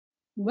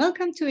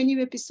Welcome to a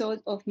new episode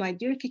of my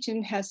Dear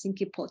Kitchen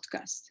Helsinki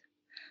podcast.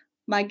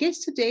 My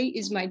guest today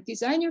is my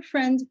designer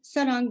friend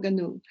Sarang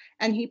Ganoo,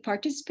 and he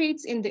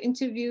participates in the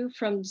interview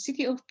from the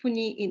city of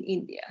Pune in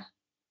India.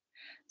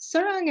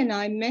 Sarang and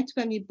I met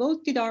when we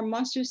both did our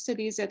master's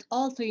studies at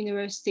Aalto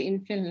University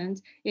in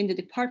Finland in the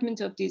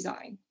Department of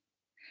Design.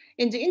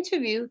 In the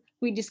interview,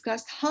 we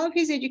discussed how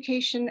his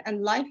education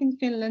and life in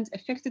Finland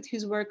affected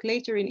his work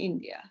later in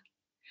India.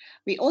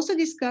 We also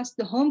discussed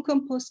the home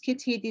compost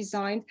kit he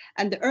designed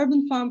and the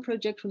urban farm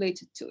project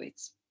related to it.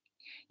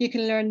 You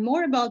can learn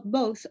more about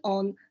both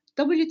on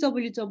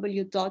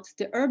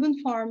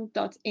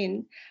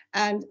www.theurbanfarm.in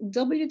and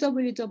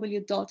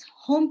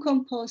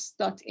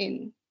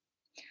www.homecompost.in.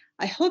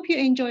 I hope you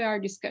enjoy our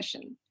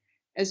discussion.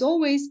 As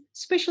always,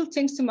 special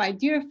thanks to my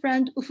dear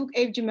friend Ufuk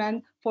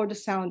Evcimen for the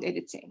sound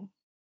editing.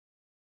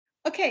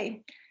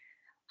 Okay,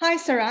 hi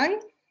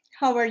Sarang,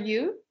 how are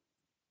you?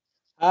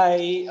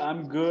 Hi,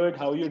 I'm good.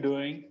 How are you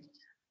doing?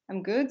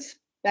 I'm good.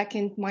 Back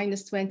in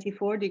minus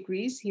 24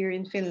 degrees here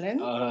in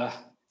Finland.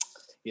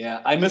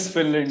 Yeah, I miss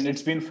Finland.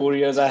 It's been 4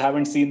 years. I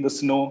haven't seen the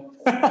snow.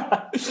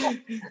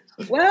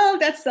 Well,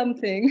 that's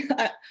something.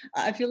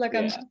 I feel like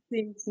I'm Yeah,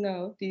 seeing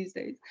snow these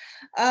days.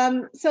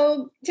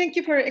 So thank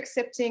you for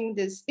accepting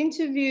this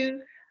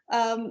interview.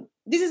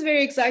 This is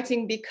very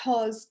exciting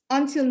because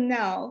until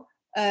now,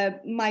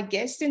 my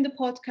guests in the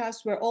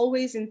podcast were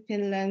always in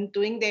Finland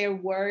doing their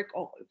work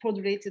or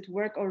related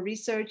work or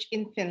research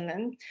in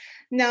Finland.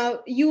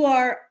 Now you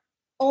are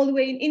all the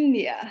way in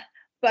India,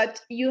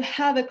 but you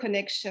have a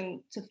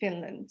connection to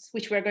Finland,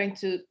 which we're going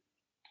to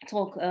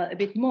talk a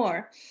bit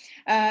more.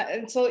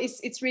 And so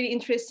it's really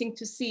interesting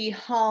to see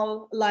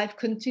how life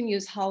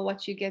continues, how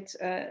what you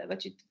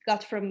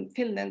got from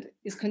Finland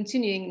is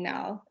continuing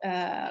now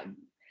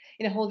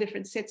in a whole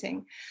different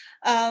setting.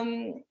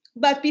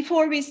 But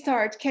before we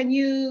start, can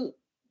you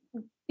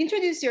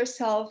introduce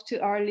yourself to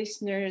our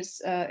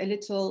listeners a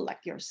little,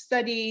 like your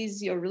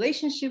studies, your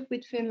relationship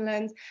with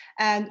Finland,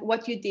 and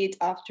what you did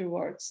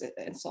afterwards,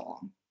 and so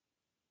on?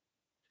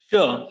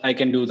 sure, I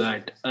can do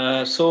that.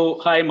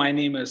 Hi, my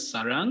name is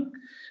Sarang.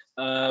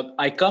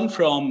 I come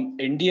from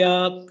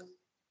India,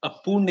 a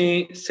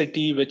Pune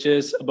city, which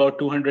is about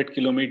 200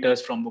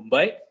 kilometers from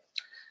Mumbai.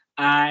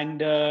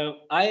 And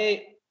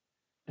I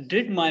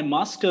did my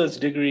master's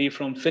degree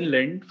from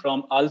Finland,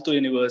 from Aalto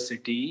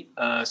University,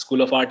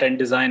 School of Art and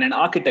Design and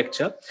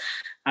Architecture.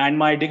 And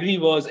my degree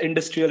was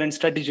Industrial and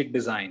Strategic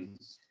Design.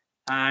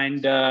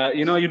 And,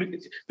 the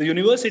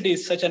university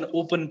is such an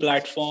open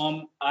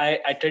platform. I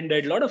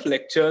attended a lot of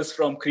lectures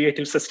from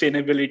creative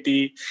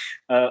sustainability.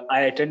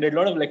 I attended a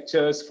lot of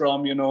lectures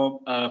from,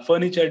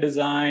 furniture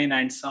design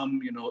and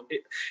some,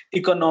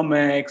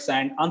 economics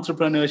and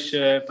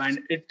entrepreneurship. And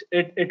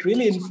it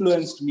really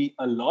influenced me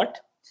a lot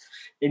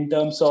in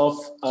terms of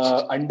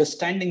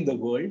understanding the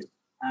world.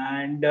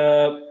 And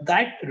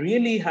that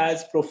really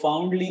has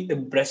profoundly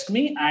impressed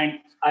me. And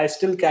I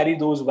still carry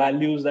those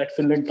values that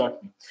Finland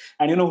taught me.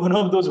 And, one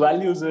of those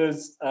values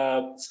is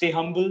stay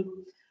humble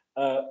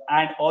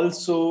and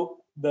also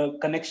the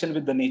connection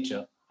with the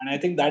nature. And I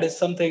think that is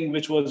something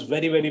which was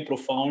very, very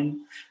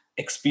profound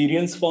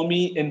experience for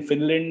me in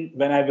Finland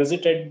when I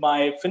visited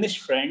my Finnish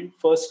friend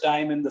first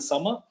time in the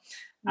summer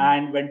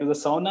and went to the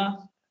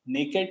sauna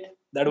naked.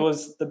 That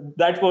was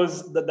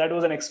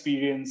an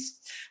experience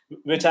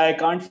which I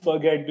can't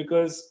forget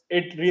because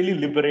it really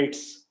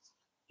liberates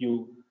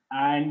you.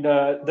 And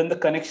then the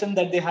connection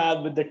that they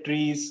have with the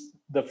trees,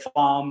 the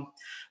farm,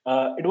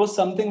 it was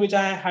something which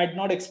I had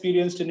not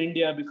experienced in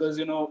India because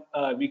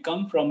we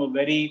come from a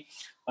very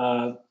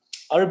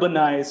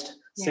urbanized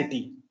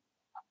city,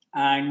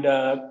 and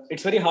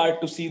it's very hard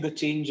to see the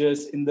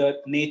changes in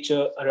the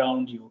nature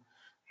around you.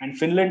 And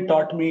Finland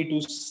taught me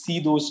to see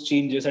those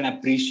changes and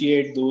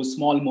appreciate those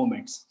small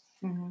moments.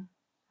 Mm-hmm.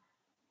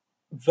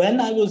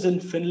 When I was in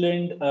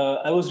Finland,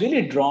 I was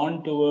really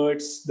drawn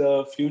towards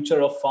the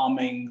future of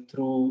farming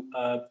through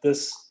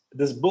this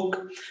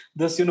book,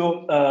 this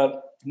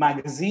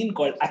magazine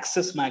called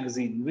Access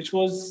Magazine, which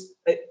was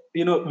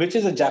which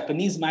is a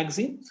Japanese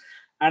magazine.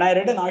 And I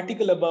read an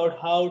article about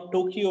how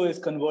Tokyo is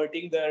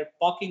converting their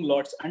parking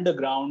lots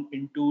underground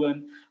into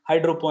an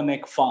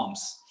hydroponic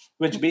farms,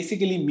 which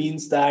basically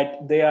means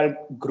that they are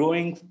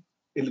growing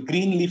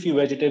green leafy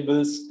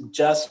vegetables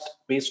just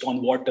based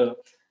on water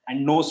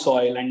and no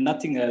soil and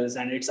nothing else.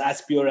 And it's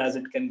as pure as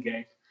it can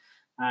get.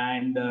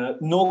 And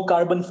no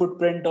carbon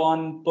footprint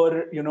on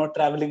per,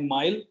 traveling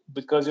mile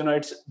because,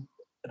 it's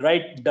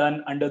right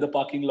done under the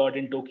parking lot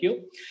in Tokyo.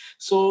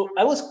 So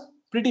I was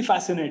pretty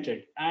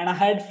fascinated, and I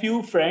had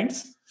few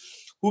friends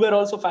who were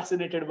also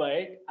fascinated by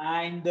it.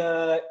 And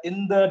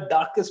in the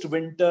darkest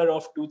winter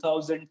of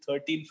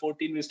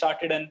 2013-14, we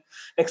started an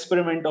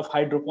experiment of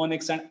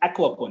hydroponics and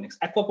aquaponics.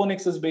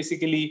 Aquaponics is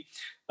basically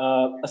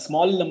a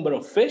small number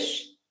of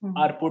fish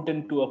are put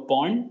into a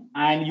pond,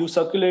 and you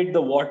circulate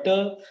the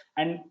water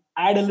and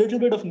add a little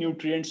bit of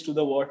nutrients to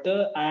the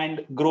water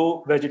and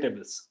grow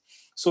vegetables.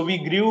 So we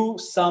grew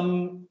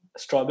some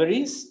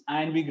strawberries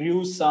and we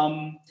grew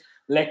some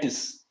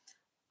lettuce.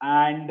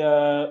 And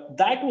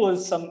that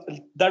was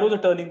a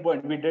turning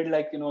point. We did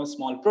like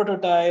small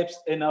prototypes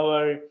in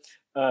our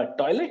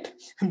toilet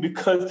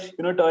because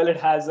toilet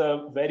has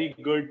a very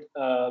good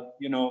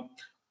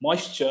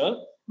moisture,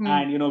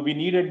 and we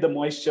needed the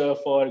moisture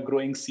for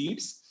growing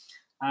seeds.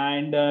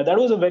 And that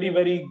was a very,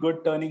 very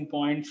good turning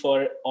point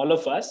for all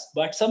of us.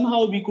 But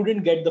somehow we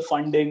couldn't get the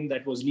funding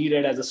that was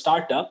needed as a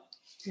startup.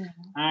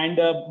 And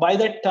by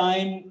that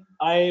time,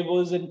 I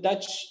was in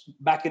touch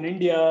back in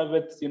India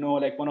with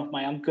like one of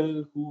my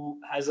uncle who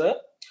has a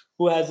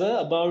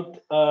about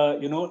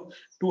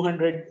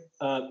 200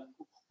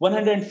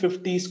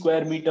 150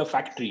 square meter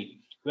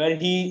factory where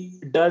he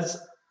does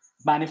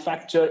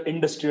manufacture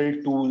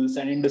industrial tools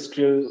and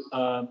industrial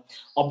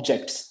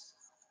objects,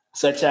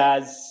 such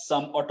as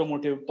some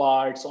automotive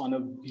parts on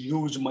a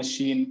huge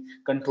machine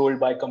controlled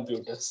by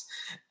computers.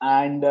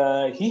 And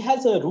he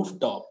has a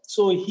rooftop.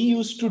 So he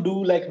used to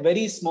do like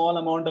very small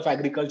amount of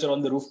agriculture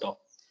on the rooftop.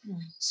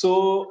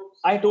 So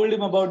I told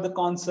him about the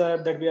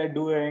concept that we are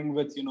doing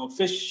with,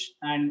 fish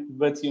and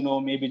with,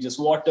 maybe just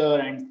water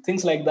and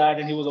things like that.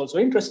 And he was also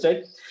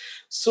interested.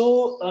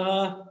 So,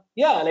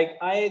 like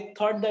I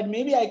thought that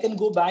maybe I can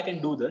go back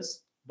and do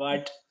this,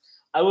 but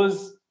I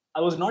was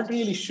not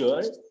really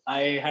sure.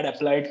 I had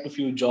applied to a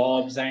few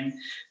jobs, and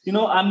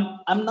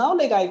I'm now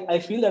like I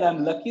feel that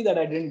I'm lucky that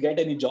I didn't get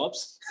any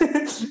jobs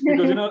because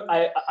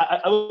I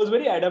was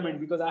very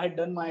adamant because I had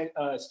done my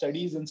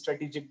studies in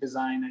strategic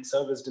design and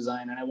service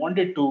design, and I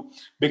wanted to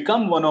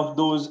become one of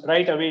those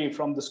right away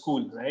from the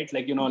school, right?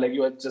 Like like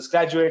you had just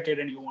graduated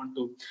and you want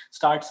to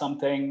start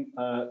something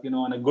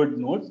on a good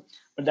note.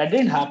 But that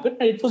didn't happen.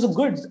 It was a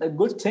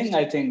good thing,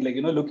 I think. Like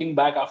looking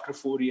back after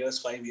 4 years,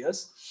 5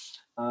 years.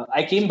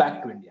 I came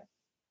back to India.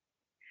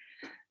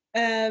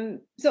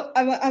 So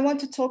I want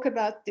to talk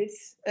about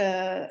this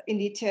in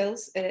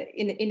details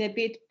in a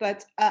bit,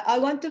 but I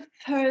want to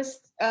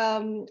first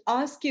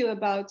ask you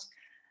about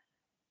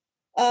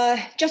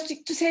just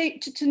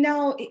to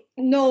now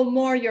know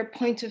more your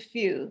point of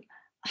view.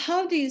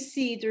 How do you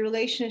see the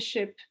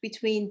relationship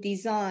between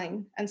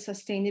design and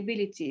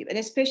sustainability, and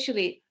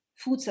especially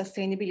food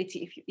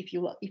sustainability, if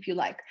you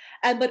like,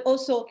 but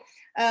also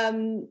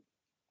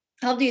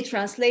how do you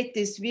translate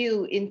this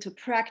view into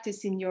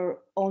practice in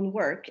your own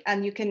work?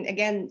 And you can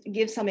again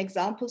give some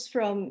examples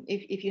from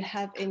if you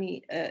have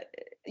any.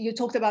 You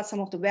talked about some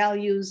of the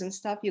values and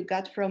stuff you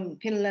got from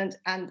Finland,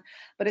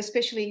 but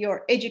especially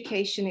your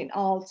education in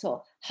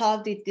Aalto. How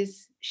did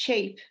this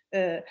shape?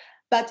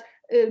 But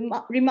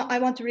I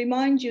want to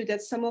remind you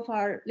that some of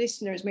our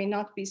listeners may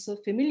not be so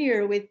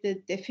familiar with the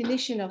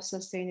definition of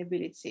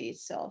sustainability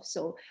itself.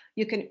 So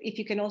if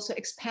you can also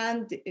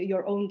expand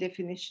your own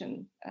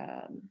definition.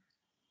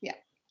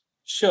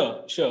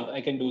 Sure, I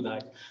can do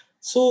that.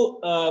 So,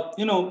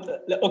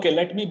 okay,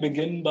 let me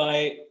begin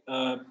by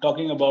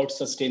talking about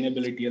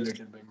sustainability a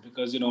little bit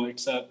because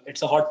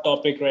it's a hot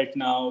topic right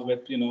now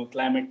with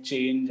climate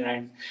change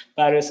and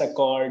Paris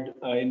Accord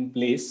in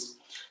place.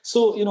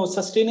 So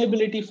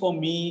sustainability for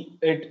me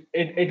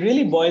it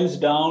really boils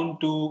down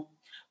to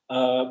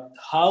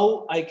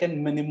how I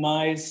can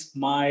minimize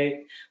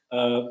my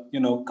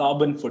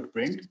carbon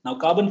footprint. Now,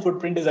 carbon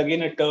footprint is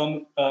again a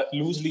term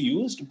loosely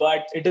used,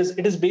 but it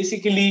is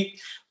basically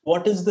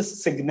what is the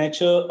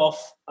signature of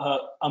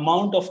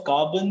amount of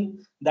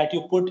carbon that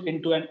you put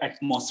into an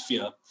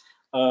atmosphere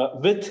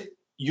with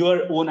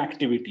your own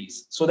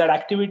activities. So that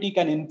activity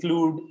can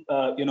include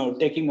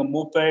taking a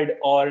moped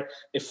or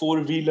a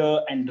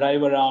four-wheeler and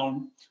drive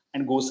around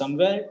and go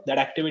somewhere. That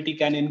activity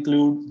can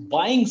include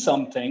buying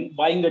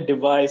a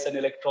device, an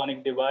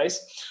electronic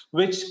device,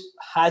 which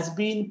has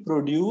been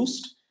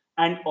produced,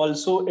 and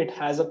also it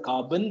has a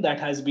carbon that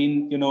has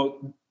been,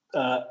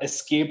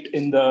 escaped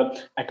in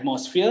the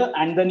atmosphere,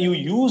 and then you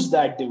use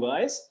that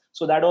device.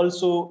 So that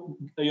also,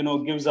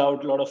 gives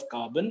out a lot of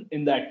carbon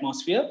in the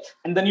atmosphere,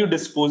 and then you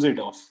dispose it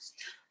off.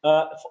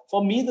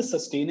 For me, the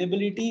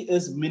sustainability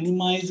is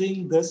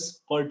minimizing this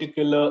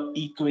particular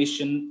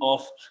equation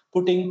of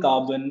putting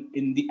carbon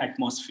in the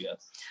atmosphere.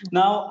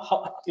 Now,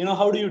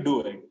 how do you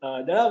do it?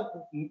 There are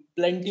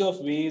plenty of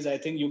ways. I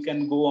think you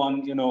can go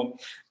on,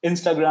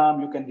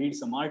 Instagram. You can read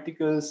some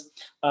articles.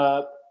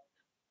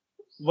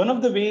 One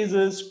of the ways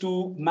is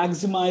to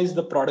maximize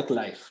the product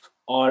life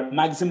or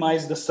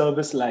maximize the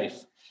service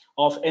life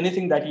of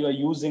anything that you are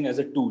using as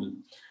a tool.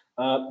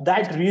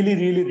 That really,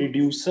 really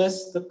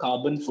reduces the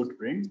carbon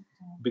footprint,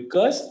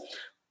 because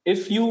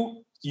if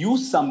you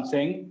use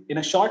something in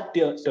a short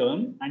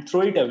term and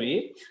throw it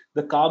away,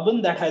 the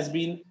carbon that has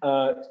been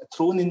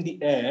thrown in the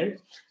air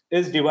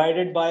is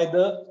divided by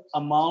the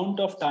amount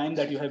of time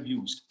that you have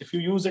used. If you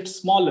use it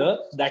smaller,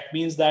 that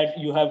means that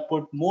you have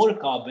put more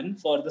carbon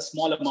for the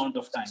small amount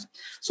of time.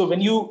 So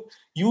when you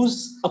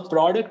use a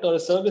product or a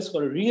service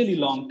for a really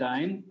long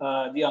time,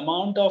 the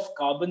amount of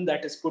carbon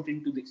that is put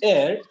into the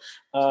air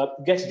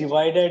gets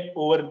divided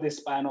over the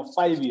span of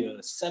 5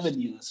 years,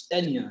 7 years,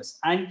 10 years.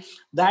 And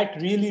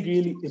that really,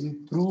 really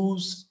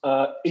improves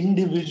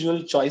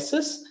individual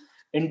choices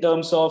in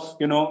terms of,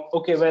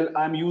 okay, well,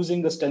 I'm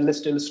using the stainless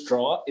steel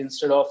straw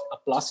instead of a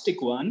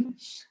plastic one,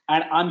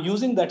 and I'm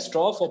using that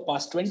straw for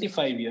past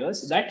 25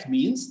 years. That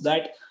means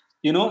that,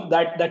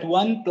 that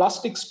one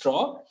plastic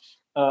straw,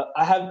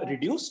 I have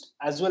reduced,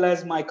 as well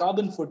as my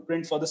carbon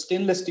footprint for the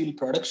stainless steel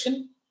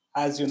production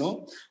has,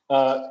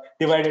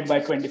 divided by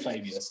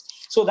 25 years.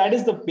 So that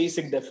is the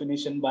basic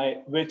definition by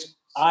which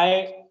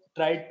I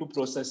tried to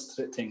process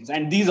things.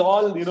 And these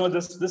all,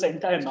 this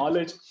entire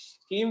knowledge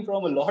came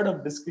from a lot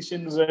of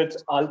discussion with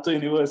Aalto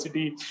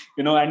University,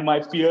 and my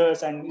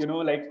peers, and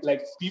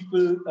like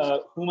people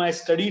whom I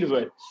studied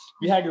with.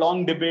 We had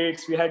long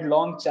debates, we had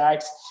long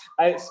chats.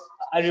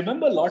 I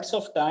remember lots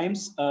of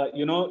times,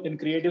 in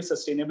creative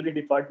sustainability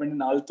department in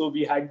Aalto,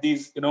 we had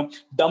these,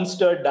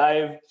 dumpster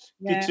dive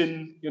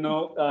kitchen,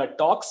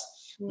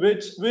 talks,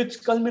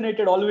 which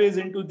culminated always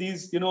into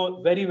these,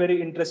 very, very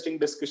interesting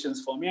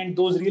discussions for me. And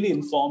those really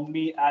informed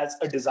me as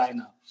a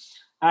designer.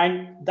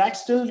 And that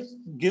still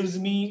gives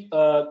me,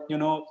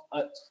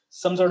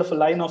 some sort of a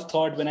line of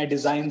thought when I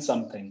design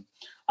something.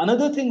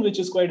 Another thing which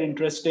is quite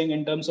interesting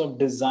in terms of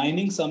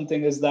designing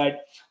something is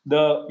that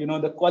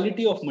the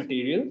quality of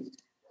material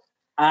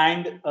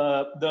and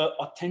the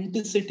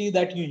authenticity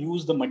that you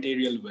use the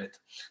material with.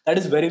 That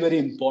is very, very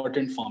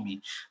important for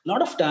me. A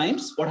lot of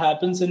times what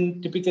happens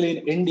typically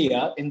in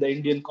India, in the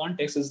Indian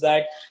context, is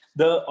that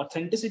the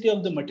authenticity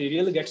of the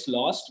material gets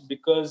lost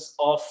because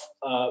of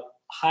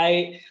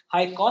high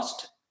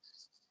cost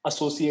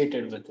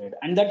associated with it,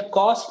 and that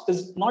cost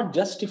is not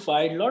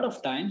justified a lot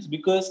of times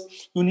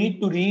because you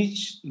need to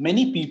reach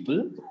many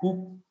people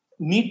who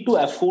need to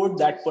afford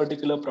that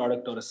particular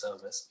product or a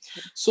service.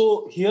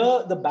 So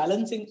here the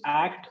balancing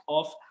act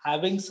of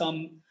having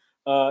some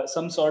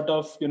sort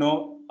of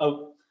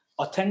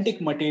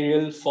authentic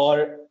material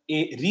for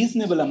a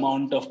reasonable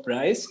amount of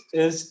price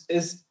is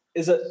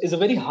a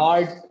very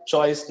hard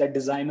choice that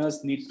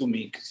designers need to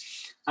make.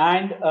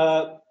 And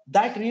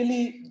that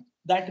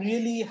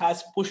really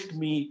has pushed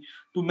me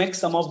to make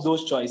some of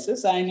those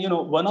choices. And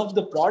one of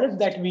the product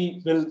that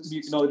we will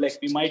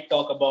we might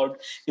talk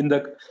about in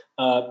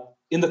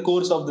the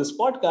course of this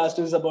podcast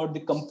is about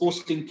the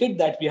composting kit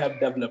that we have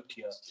developed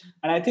here.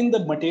 And I think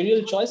the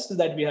material choices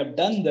that we have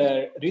done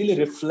there really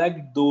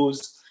reflect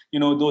those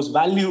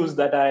values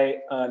that I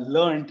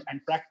learned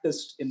and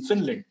practiced in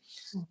Finland,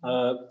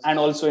 and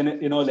also in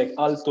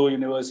Aalto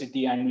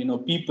University,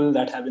 and people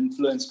that have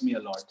influenced me a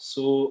lot.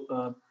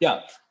 So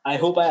I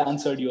hope I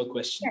answered your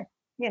question.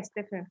 Yes,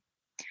 definitely.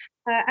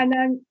 And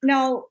then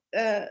now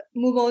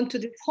move on to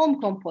the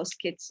home compost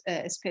kits,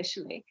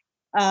 especially.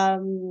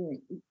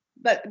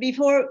 But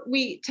before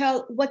we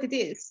tell what it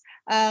is,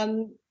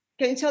 can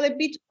you tell a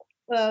bit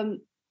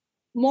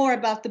more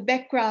about the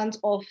background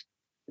of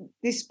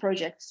this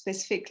project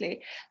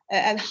specifically,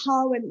 and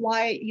how and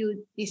why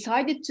you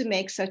decided to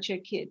make such a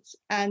kit,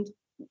 and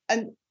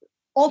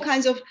all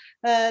kinds of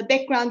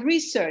background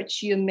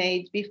research you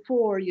made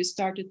before you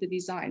started the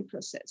design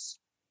process?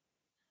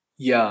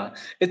 Yeah,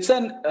 it's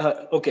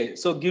okay.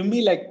 So give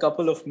me like a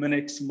couple of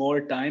minutes more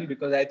time,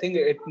 because I think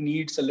it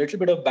needs a little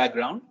bit of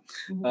background,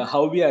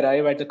 how we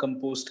arrive at the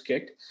compost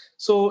kit.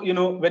 So,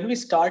 when we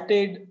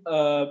started,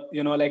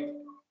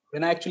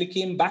 when I actually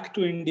came back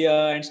to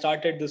India and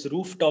started this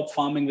rooftop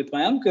farming with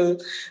my uncle,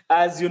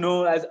 as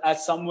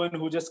as someone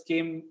who just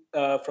came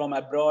from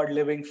abroad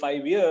living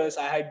 5 years,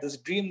 I had this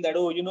dream that,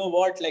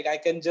 like I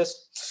can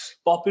just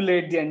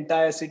populate the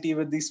entire city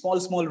with these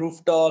small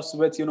rooftops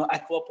with,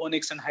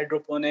 aquaponics and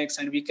hydroponics,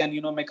 and we can,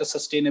 make a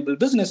sustainable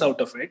business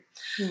out of it,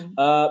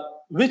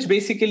 which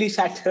basically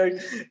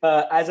shattered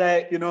as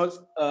I,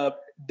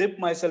 dip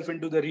myself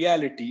into the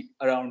reality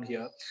around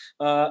here.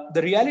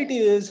 The reality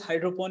is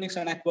hydroponics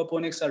and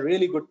aquaponics are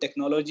really good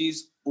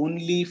technologies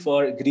only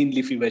for green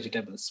leafy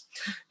vegetables.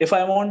 If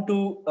I want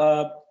to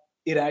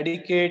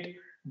eradicate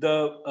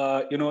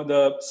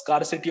the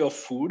scarcity of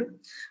food,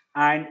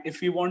 and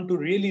if we want to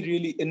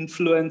really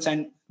influence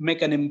and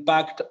make an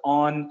impact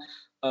on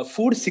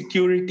food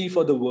security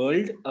for the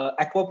world,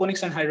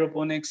 aquaponics and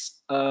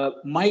hydroponics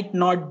might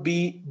not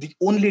be the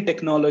only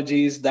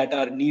technologies that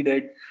are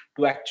needed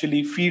to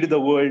actually feed the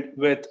world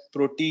with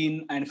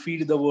protein and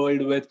feed the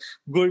world with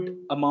good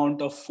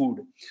amount of food.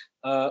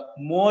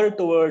 More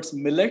towards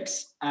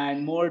millets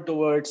and more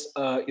towards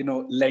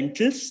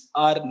lentils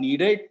are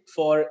needed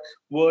for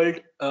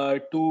world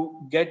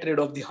to get rid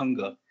of the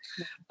hunger.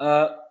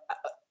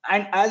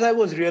 And as I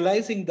was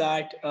realizing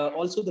that,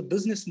 also the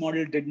business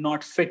model did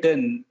not fit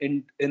in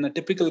a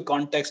typical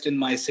context in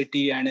my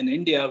city and in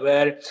India,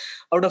 where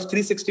out of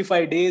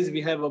 365 days,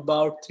 we have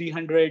about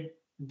 300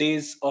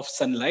 days of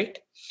sunlight.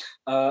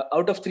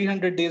 Out of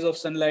 300 days of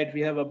sunlight,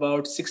 we have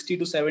about 60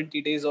 to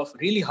 70 days of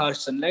really harsh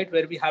sunlight,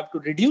 where we have to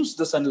reduce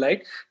the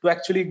sunlight to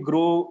actually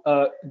grow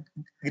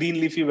green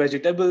leafy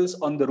vegetables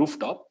on the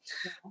rooftop.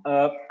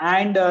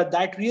 And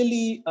that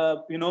really,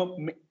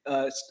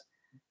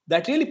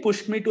 that really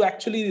pushed me to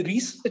actually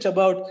research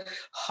about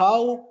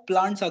how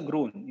plants are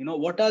grown.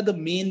 What are the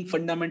main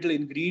fundamental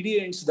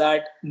ingredients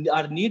that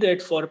are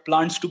needed for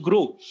plants to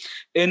grow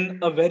in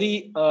a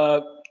very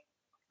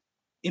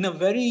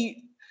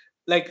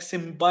like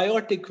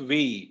symbiotic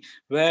way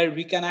where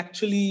we can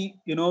actually,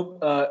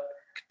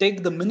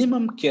 take the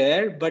minimum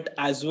care, but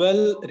as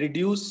well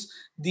reduce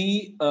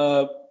the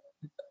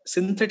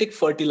synthetic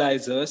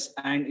fertilizers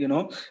and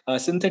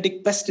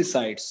synthetic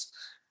pesticides,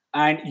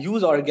 and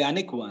use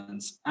organic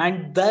ones.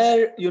 And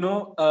there,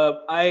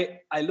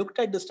 I looked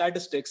at the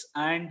statistics,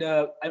 and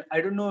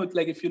I don't know,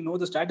 like, if you know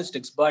the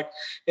statistics, but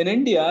in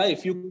India,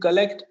 if you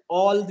collect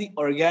all the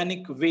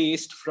organic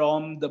waste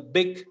from the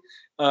big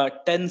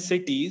 10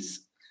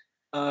 cities,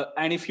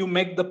 and if you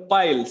make the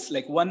piles,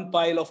 like one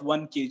pile of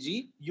 1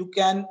 kg, you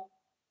can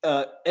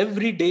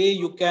every day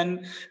you can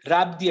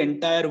wrap the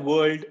entire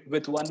world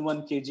with 1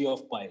 kg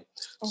of pile.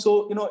 So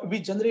we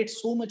generate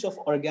so much of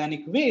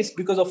organic waste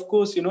because, of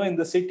course, in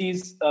the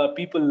cities,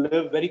 people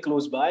live very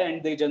close by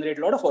and they generate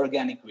a lot of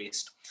organic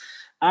waste.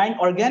 And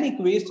organic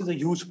waste is a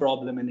huge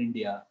problem in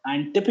India,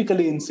 and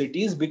typically in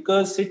cities,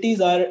 because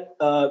cities are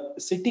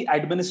city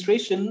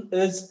administration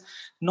is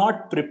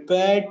not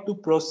prepared to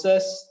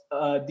process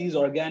these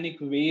organic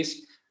waste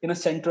in a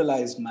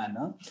centralized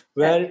manner.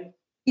 Where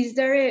is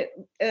there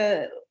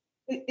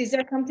is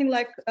there something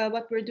like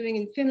what we're doing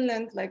in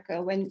Finland, like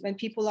when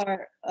people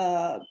are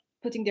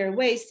putting their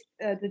waste,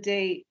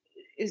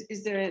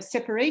 is there a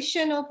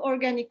separation of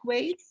organic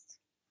waste?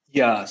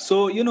 Yeah,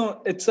 so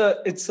it's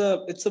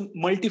a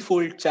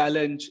multifold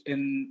challenge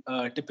in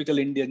typical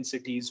Indian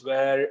cities,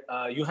 where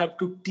you have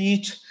to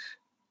teach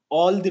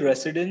all the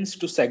residents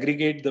to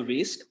segregate the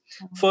waste.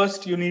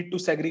 First, you need to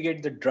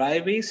segregate the dry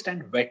waste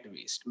and wet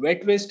waste.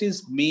 Wet waste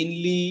is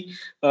mainly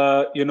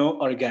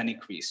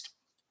organic waste.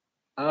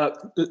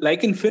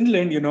 Like in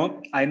Finland,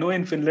 I know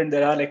in Finland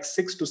there are like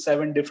 6 to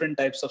 7 different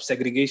types of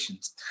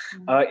segregations.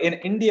 In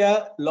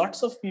India,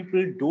 lots of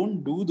people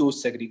don't do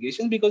those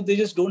segregations because they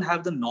just don't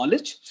have the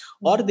knowledge,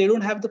 or they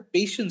don't have the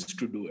patience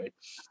to do it.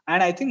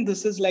 And I think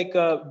this is like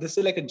a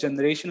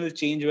generational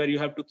change, where you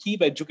have to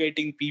keep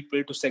educating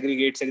people to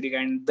segregate,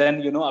 and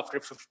then after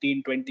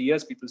 15-20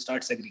 years, people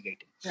start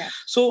segregating. Yeah.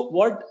 So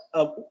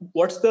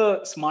what's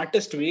the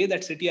smartest way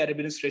that city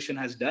administration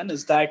has done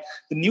is that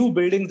the new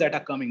buildings that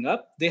are coming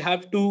up, they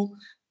have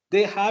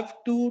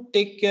to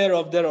take care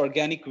of their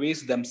organic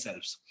waste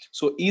themselves.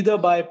 So either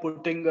by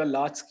putting a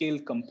large scale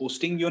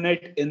composting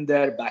unit in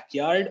their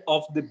backyard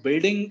of the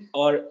building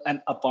or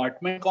an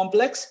apartment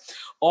complex,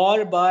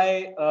 or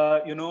by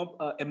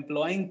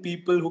employing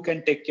people who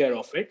can take care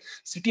of it.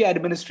 City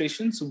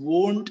administrations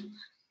won't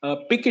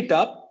pick it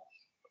up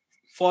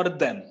for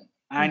them.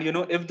 And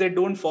if they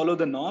don't follow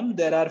the norm,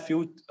 there are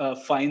few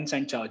fines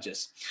and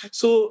charges.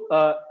 So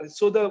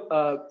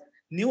the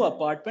new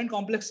apartment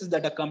complexes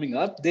that are coming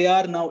up, they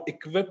are now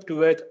equipped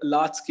with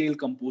large scale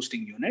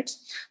composting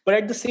units. But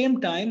at the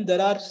same time, there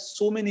are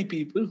so many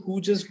people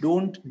who just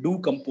don't do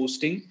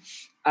composting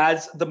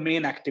as the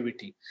main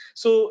activity.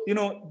 So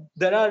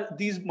there are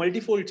these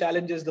multifold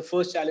challenges. The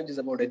first challenge is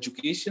about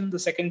education. The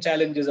second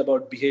challenge is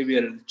about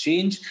behavioral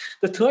change.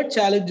 The third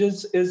challenge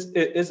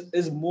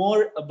is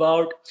more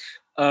about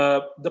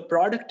the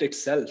product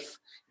itself.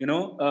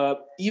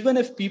 Even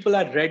if people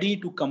are ready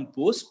to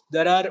compost,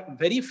 there are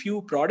very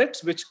few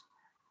products which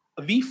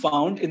we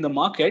found in the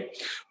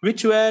market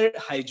which were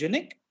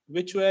hygienic,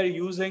 which were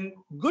using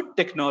good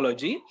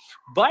technology,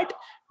 but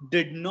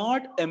did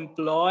not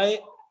employ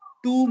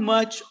too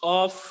much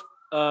of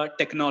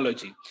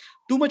technology.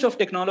 Too much of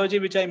technology,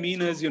 which I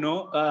mean is,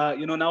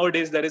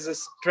 nowadays there is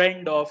this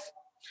trend of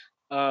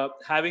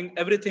having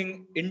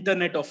everything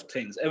Internet of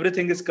Things.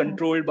 Everything is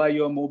controlled by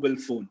your mobile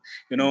phone.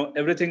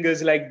 Everything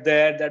is like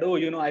there, that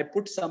I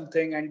put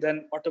something and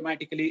then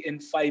automatically in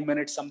 5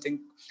 minutes something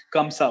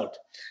comes out.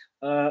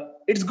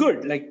 It's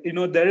good. Like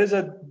there is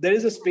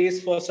a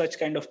space for such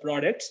kind of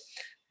products,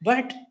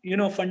 but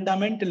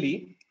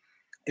fundamentally,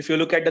 if you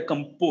look at the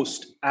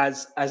compost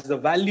as the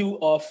value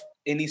of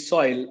any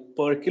soil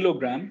per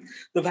kilogram,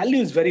 the value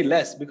is very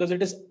less because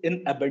it is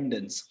in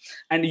abundance.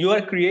 And you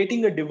are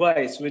creating a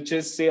device which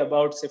is, say,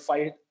 about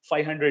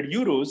 500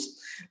 euros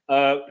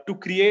to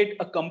create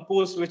a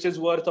compost which is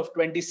worth of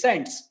 20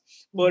 cents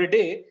per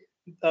day.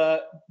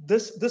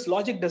 This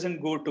logic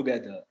doesn't go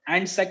together.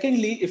 And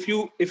secondly, if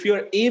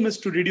your aim is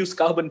to reduce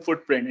carbon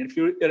footprint, and if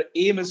your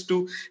aim is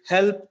to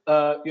help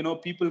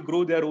people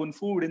grow their own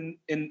food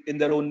in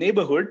their own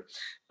neighborhood,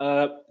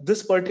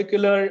 this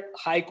particular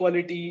high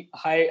quality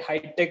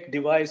high tech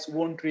device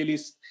won't really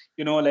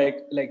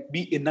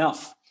be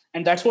enough.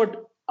 And that's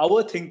what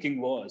our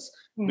thinking was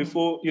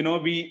before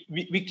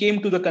we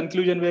came to the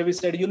conclusion where we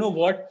said,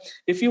 what,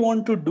 if you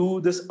want to do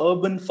this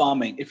urban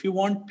farming, if you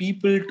want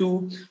people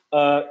to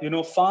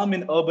farm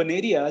in urban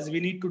areas, we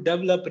need to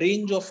develop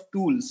range of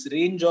tools,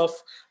 range of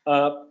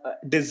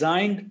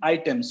designed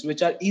items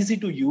which are easy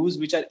to use,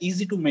 which are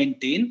easy to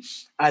maintain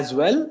as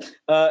well.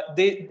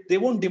 They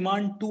won't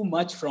demand too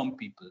much from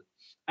people.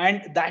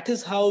 And that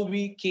is how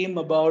we came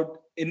about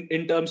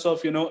in terms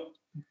of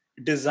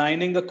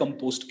designing a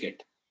compost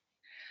kit.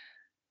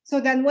 So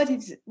then what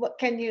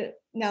can you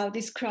now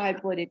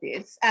describe what it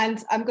is?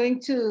 And I'm going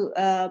to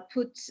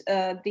put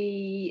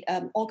the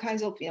all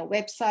kinds of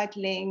website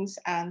links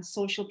and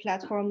social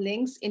platform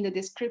links in the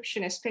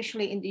description,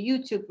 especially in the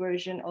YouTube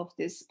version of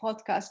this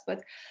podcast.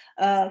 But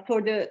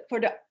for the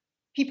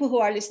people who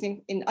are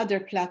listening in other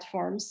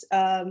platforms,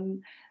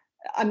 I'm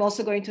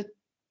also going to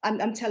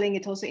I'm telling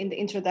it also in the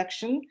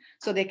introduction,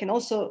 so they can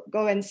also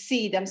go and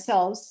see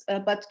themselves.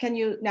 But can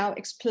you now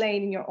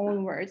explain in your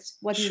own words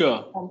what is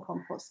the home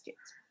compost kit?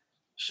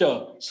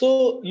 Sure.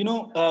 So, we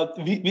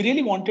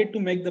really wanted to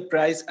make the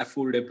price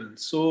affordable.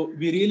 So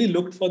we really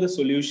looked for the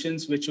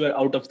solutions which were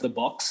out of the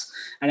box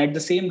and at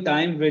the same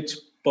time, which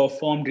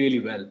performed really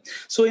well.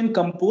 So in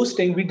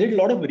composting, we did a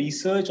lot of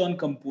research on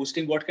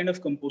composting. What kind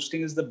of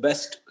composting is the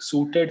best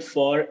suited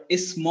for a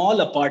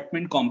small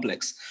apartment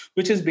complex,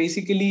 which is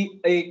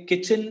basically a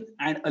kitchen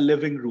and a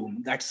living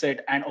room. That's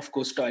it. And of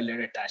course, toilet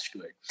attached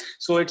to it.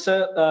 So it's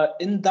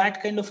in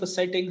that kind of a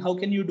setting, how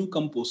can you do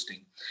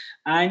composting?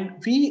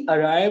 And we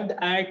arrived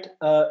at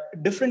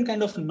different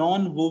kind of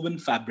non-woven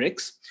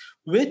fabrics,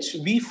 which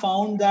we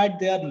found that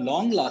they are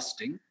long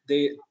lasting.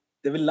 They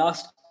will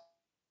last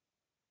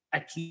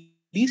at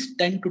least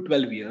 10 to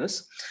 12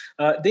 years.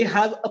 They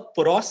have a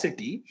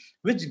porosity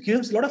which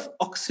gives a lot of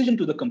oxygen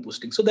to the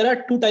composting. So there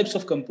are two types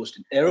of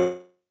composting: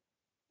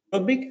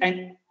 aerobic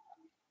and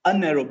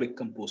anaerobic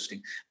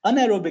composting.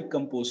 Anaerobic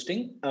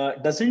composting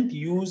doesn't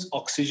use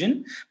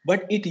oxygen,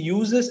 but it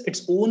uses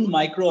its own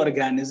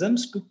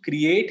microorganisms to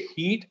create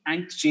heat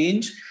and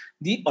change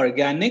the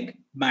organic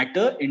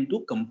matter into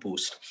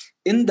compost.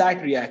 In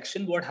that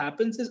reaction, what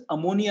happens is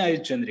ammonia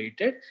is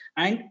generated,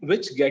 and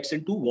which gets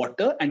into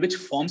water and which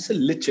forms a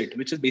lichet,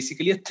 which is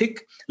basically a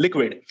thick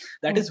liquid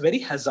that is very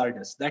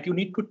hazardous, that you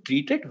need to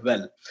treat it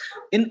well.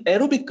 In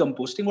aerobic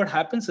composting, what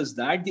happens is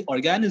that the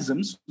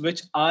organisms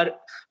which are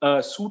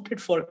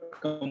suited for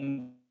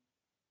composting,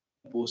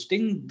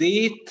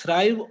 they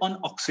thrive on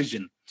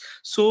oxygen.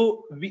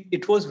 So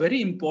it was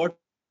very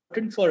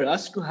important for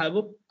us to have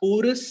a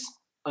porous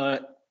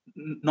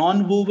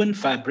non-woven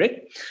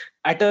fabric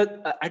at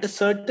a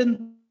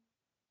certain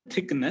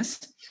thickness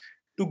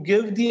to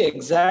give the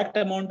exact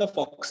amount of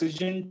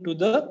oxygen to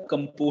the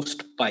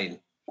compost pile.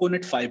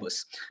 Coconut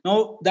fibers.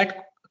 Now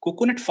that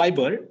coconut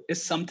fiber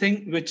is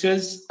something which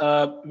is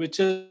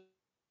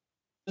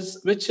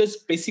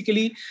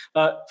basically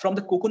from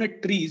the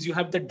coconut trees. You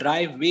have the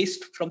dry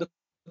waste from the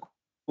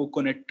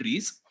coconut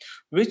trees,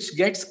 which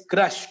gets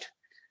crushed,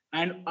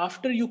 and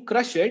after you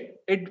crush it,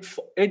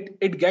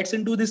 it gets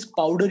into this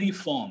powdery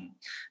form.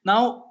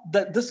 Now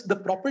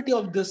the property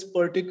of this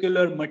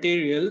particular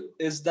material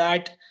is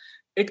that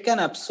it can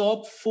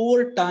absorb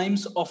 4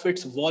 times of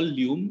its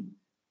volume,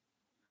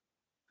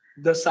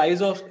 the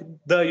size of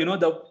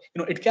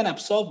it can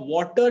absorb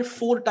water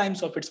 4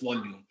 times of its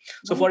volume.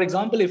 So for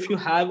example, if you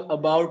have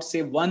about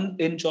say 1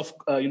 inch of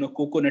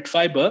coconut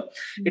fiber,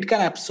 it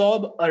can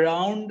absorb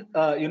around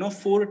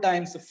 4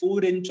 times the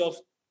 4 inch of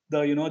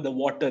the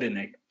water in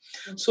it.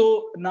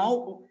 So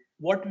now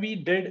what we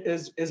did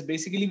is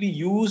basically we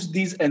used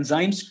these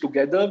enzymes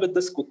together with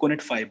this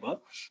coconut fiber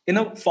in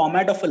a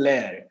format of a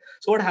layer.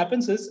 So what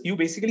happens is you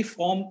basically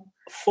form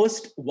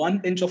first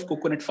 1 inch of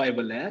coconut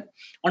fiber layer.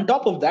 On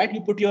top of that,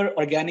 you put your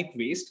organic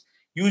waste.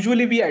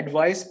 Usually we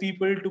advise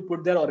people to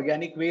put their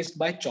organic waste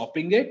by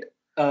chopping it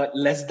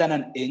less than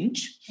an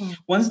inch.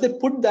 Once they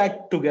put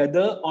that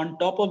together on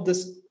top of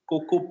this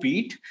cocoa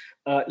peat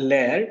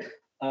layer,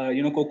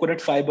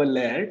 coconut fiber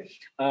layer,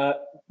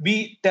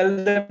 we tell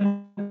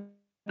them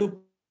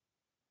to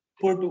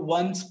put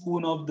 1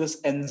 spoon of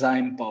this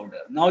enzyme powder.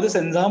 Now, this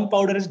enzyme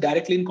powder is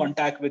directly in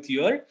contact with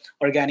your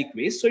organic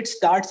waste. So it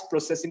starts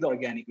processing the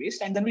organic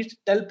waste. And then we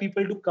tell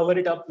people to cover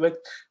it up with,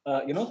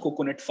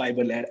 coconut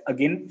fiber layer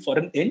again for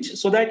an inch,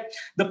 so that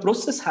the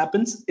process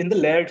happens in the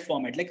layered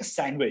format, like a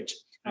sandwich.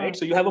 Right.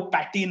 So you have a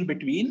patty in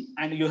between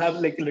and you have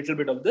like a little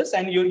bit of this,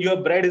 and your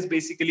bread is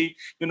basically,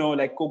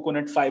 like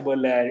coconut fiber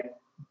layer,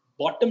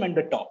 bottom and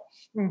the top.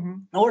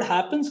 Now what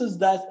happens is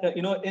that,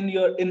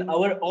 in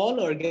our all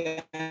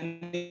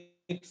organic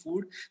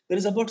food, there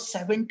is about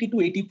 70 to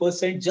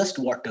 80% just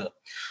water.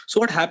 So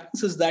what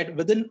happens is that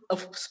within a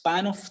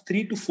span of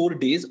 3 to 4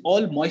 days,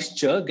 all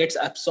moisture gets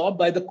absorbed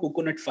by the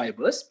coconut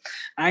fibers,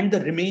 and the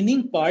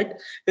remaining part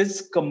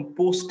is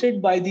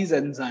composted by these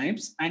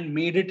enzymes and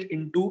made it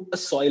into a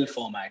soil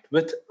format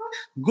with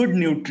good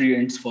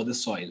nutrients for the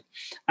soil.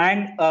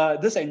 And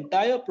this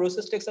entire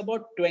process takes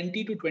about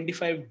 20 to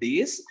 25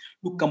 days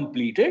to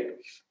complete it.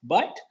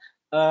 But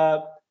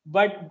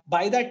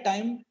by that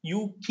time,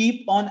 you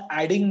keep on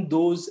adding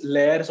those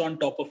layers on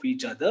top of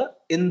each other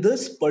in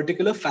this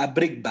particular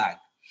fabric bag.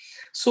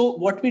 So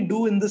what we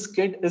do in this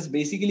kit is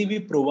basically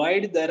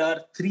there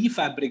are 3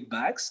 fabric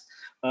bags.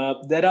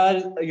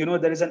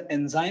 There is an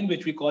enzyme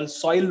which we call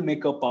soil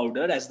maker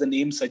powder, as the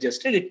name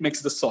suggested. It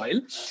makes the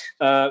soil,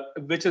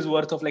 which is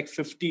worth of like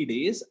 50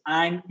 days.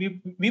 And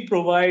we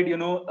provide,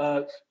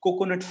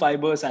 coconut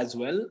fibers as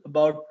well,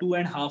 about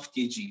 2.5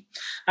 kg.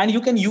 And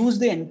you can use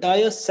the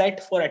entire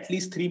set for at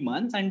least 3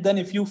 months. And then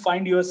if you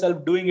find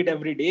yourself doing it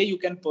every day, you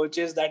can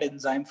purchase that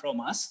enzyme from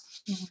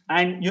us. Mm-hmm.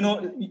 And,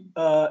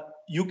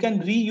 you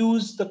can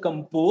reuse the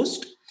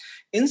compost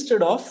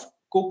instead of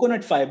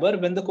coconut fiber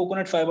when the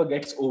coconut fiber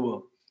gets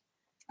over.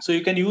 So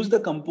you can use the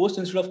compost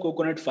instead of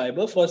coconut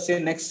fiber for, say,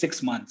 next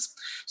 6 months.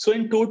 So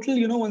in total,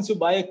 once you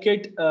buy a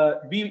kit,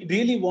 we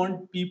really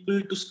want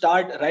people to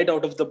start right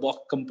out of the box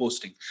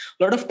composting.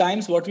 A lot of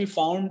times what we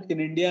found in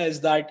India is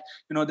that,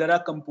 there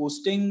are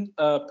composting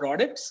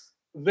products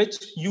which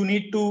you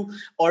need to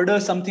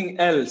order something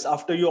else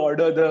after you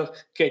order the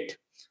kit.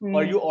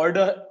 Or you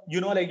order,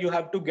 you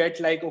have to get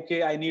like,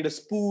 okay, I need a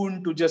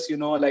spoon to just,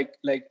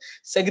 like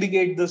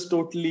segregate this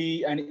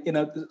totally. And,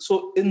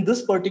 so in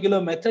this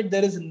particular method,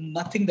 there is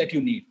nothing that you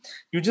need.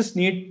 You just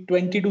need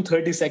 20 to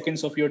 30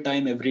 seconds of your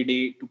time every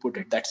day to put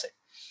it. That's it.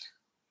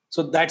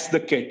 So that's the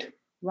kit.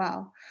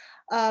 Wow.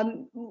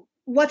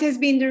 What has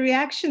been the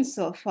reaction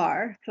so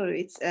far? So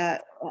it's,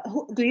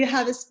 do you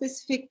have a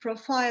specific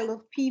profile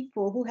of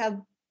people who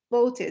have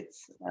bought it?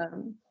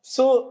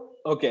 So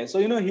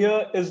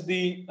here is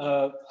the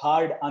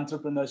hard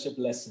entrepreneurship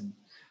lesson.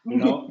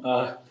 You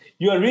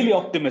are really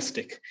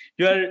optimistic.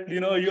 You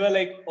are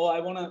like, oh, I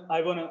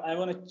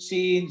wanna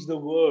change the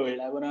world.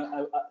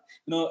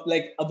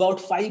 Like about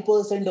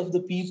 5% of the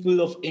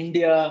people of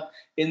India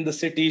in the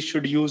city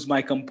should use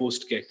my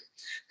compost kit.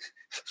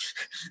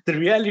 The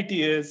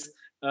reality is,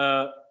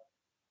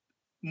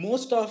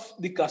 most of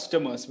the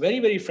customers, very,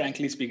 very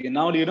frankly speaking,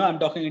 now, I'm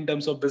talking in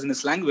terms of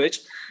business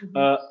language,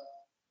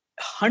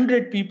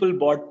 100 people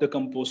bought the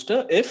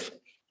composter. If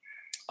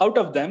out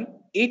of them,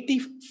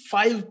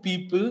 85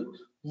 people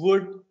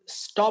would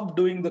stop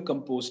doing the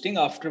composting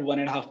after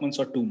 1.5 months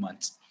or 2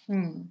 months.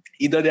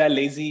 Either they are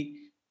lazy,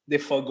 they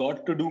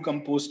forgot to do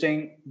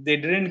composting, they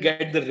didn't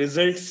get the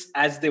results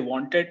as they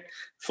wanted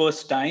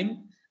first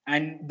time,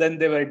 and then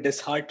they were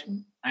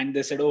disheartened and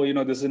they said, oh,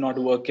 this is not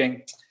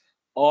working.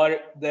 Or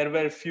there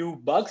were a few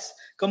bugs.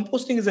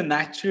 Composting is a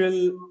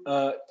natural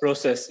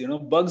process.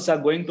 Bugs are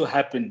going to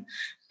happen.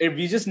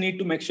 We just need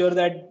to make sure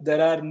that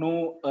there are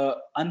no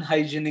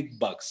unhygienic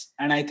bugs.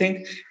 And I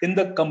think in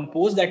the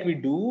compost that we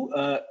do,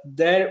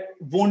 there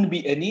won't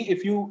be any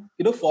if you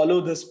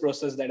follow this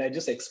process that I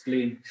just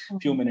explained a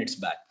few minutes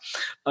back.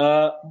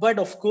 But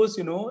of course,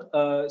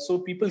 so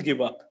people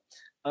give up.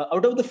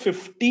 Out of the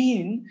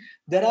 15,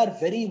 there are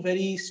very,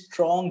 very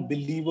strong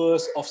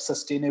believers of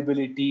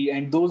sustainability.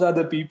 And those are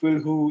the people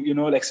who,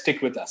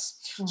 stick with us.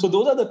 So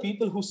those are the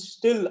people who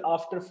still,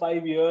 after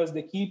 5 years,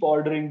 they keep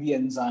ordering the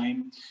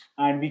enzyme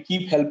and we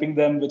keep helping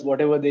them with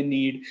whatever they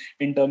need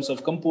in terms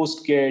of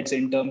compost kits,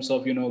 in terms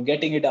of,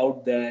 getting it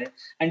out there.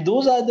 And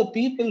those are the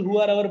people who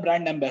are our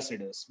brand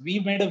ambassadors.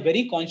 We made a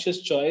very conscious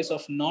choice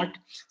of not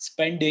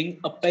spending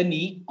a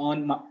penny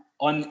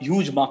on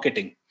huge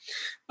marketing.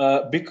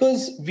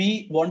 Because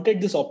we wanted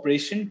this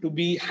operation to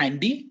be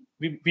handy.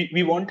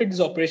 We wanted this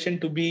operation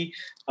to be,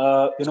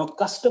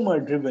 customer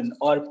driven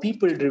or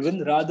people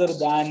driven rather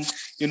than,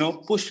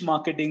 push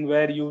marketing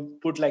where you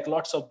put like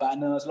lots of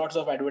banners, lots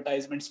of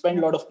advertisements, spend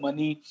a lot of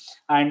money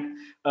and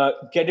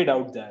get it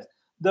out there.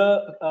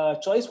 The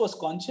choice was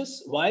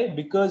conscious. Why?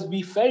 Because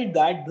we felt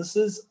that this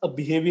is a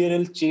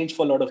behavioral change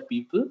for a lot of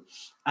people.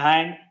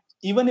 And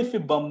even if we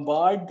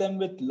bombard them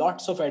with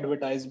lots of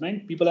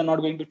advertisement, people are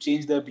not going to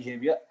change their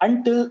behavior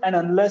until and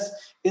unless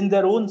in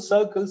their own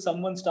circle,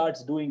 someone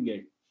starts doing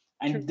it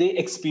and they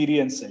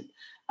experience it.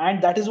 And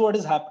that is what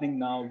is happening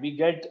now. We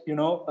get,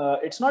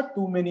 it's not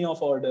too many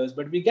of orders,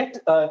 but we get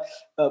a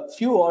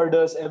few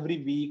orders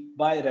every week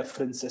by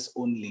references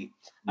only.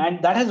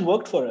 And that has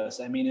worked for us.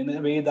 I mean, in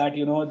a way that,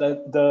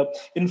 the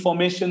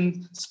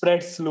information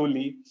spreads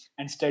slowly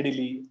and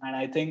steadily. And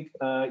I think,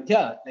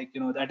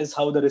 that is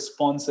how the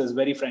response is,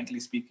 very frankly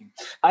speaking.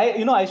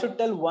 I should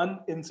tell one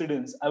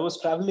incident. I was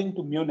traveling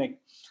to Munich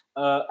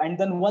and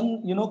then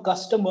one,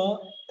 customer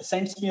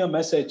sends me a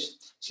message.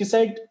 She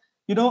said,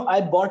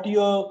 I bought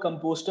your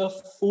composter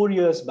 4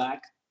 years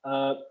back.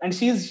 And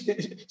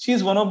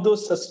she's one of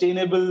those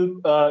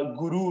sustainable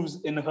gurus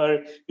in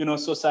her,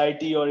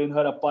 society or in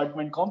her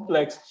apartment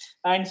complex.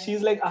 And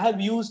she's like, I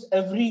have used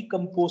every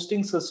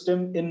composting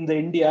system in the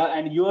India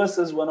and yours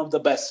is one of the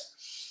best.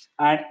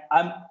 And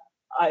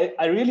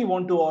I really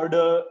want to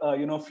order,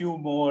 a few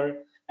more.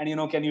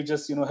 And, can you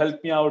just,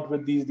 help me out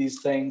with these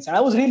things? And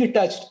I was really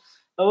touched.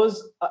 I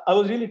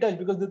was really touched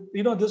because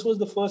this was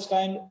the first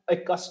time a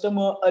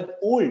customer, an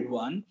old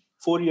one,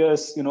 4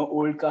 years,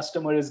 old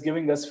customer is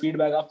giving us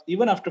feedback.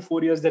 Even after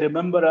 4 years, they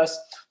remember us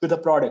with a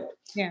product.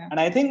 Yeah. And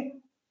I think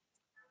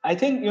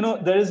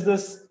there is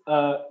this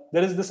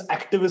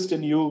activist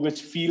in you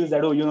which feels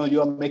that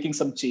you are making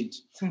some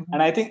change. Mm-hmm.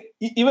 And I think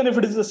even if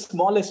it is the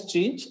smallest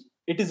change,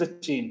 it is a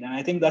change. And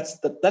I think that's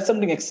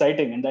something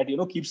exciting and that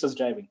keeps us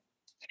driving.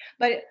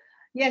 But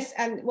Yes,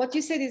 and what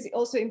you said is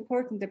also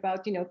important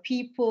about,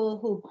 people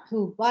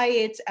who buy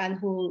it and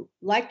who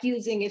like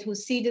using it, who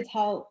see that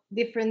how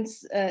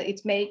difference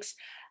it makes,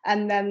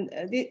 and then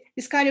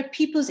this kind of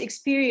people's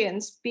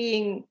experience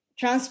being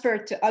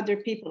transferred to other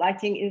people, I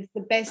think, is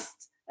the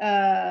best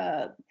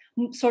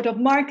sort of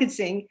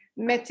marketing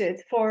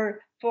method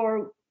for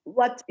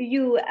what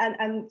you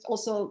and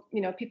also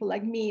people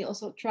like me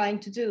also trying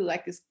to do,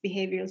 like this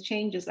behavioral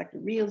changes, like the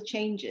real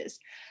changes.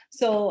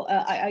 So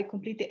I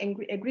completely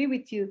agree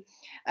with you.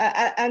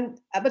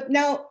 But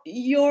now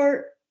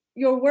your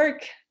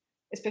work,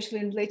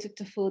 especially related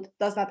to food,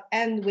 does not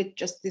end with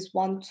just this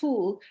one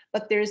tool,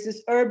 but there is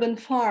this urban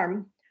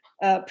farm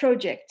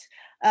project.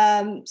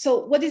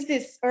 So what is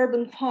this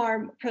urban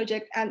farm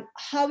project, and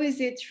how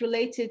is it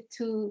related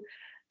to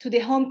the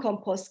home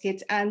compost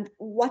kit, and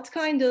what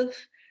kind of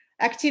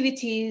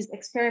activities,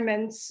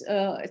 experiments,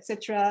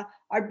 etc.,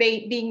 are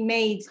being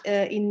made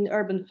in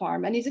urban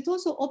farm? And is it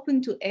also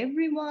open to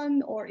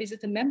everyone, or is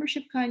it a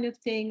membership kind of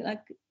thing?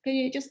 Like, can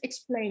you just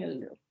explain a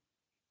little?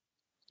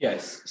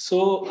 Yes.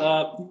 So,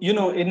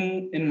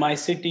 in my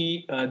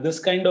city, this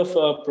kind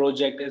of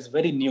project is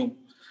very new,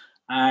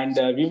 and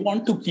we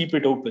want to keep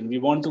it open. We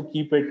want to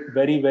keep it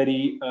very,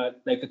 very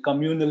like a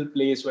communal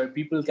place where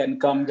people can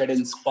come, get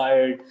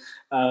inspired,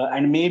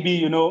 and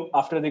maybe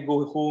after they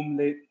go home,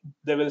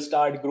 they will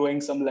start growing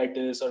some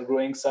lettuce or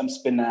growing some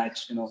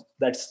spinach.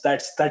 That's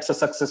a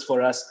success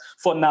for us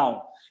for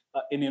now.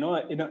 In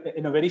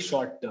a very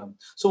short term.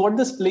 So what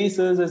this place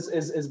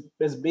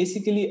is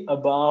basically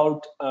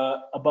about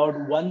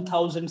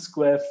 1,000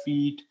 square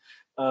feet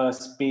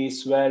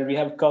space, where we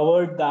have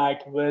covered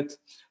that with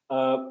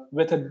a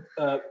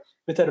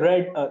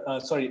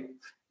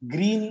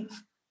green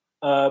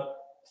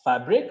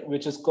fabric,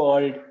 which is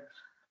called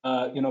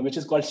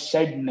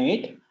shed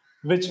net,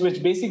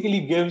 which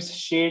basically gives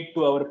shade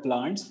to our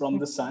plants from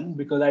the sun.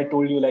 Because I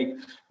told you, like,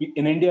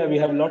 in India we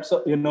have lots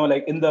of,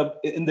 like in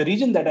the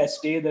region that I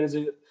stay,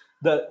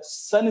 the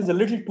sun is a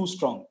little too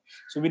strong,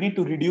 so we need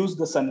to reduce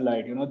the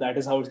sunlight. That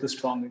is how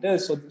strong it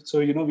is. So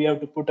we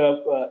have to put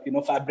a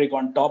fabric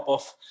on top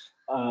of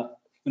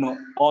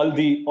all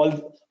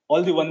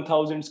the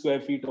 1,000 square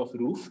feet of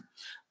roof.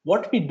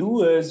 What we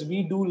do is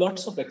we do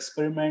lots of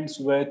experiments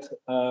with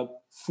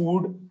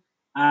food,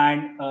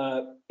 and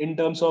in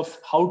terms of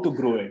how to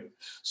grow it.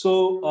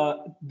 So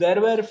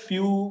there are a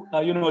few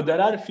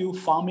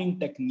farming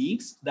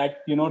techniques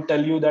that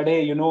tell you that,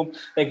 hey,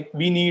 like,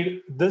 we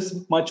need this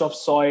much of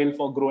soil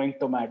for growing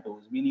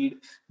tomatoes, we need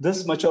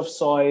this much of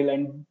soil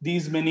and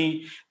these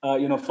many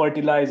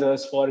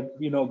fertilizers for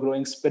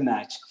growing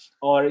spinach,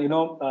 or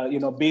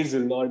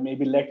basil, or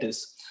maybe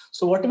lettuce.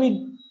 So what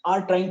we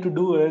are trying to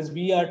do is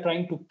we are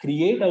trying to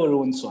create our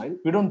own soil.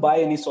 We don't buy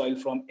any soil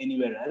from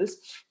anywhere else,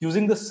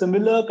 using the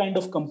similar kind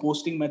of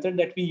composting method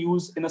that we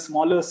use in a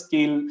smaller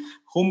scale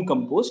home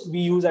compost. We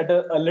use at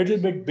a little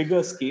bit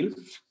bigger scale,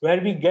 where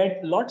we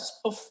get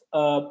lots of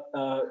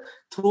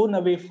thrown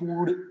away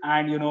food,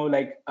 and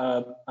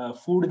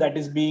food that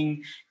is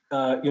being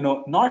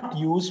not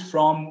used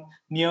from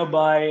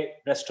nearby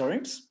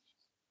restaurants.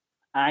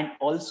 And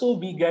also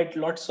we get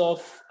lots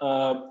of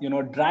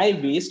dry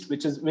waste,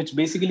 which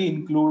basically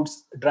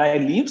includes dry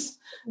leaves,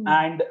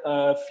 and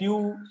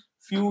few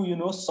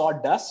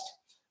sawdust,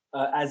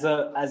 as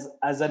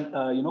an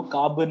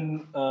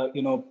carbon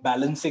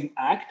balancing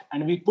act.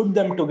 And we put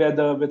them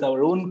together with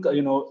our own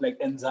like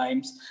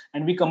enzymes,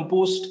 and we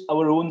compost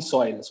our own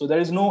soil. So there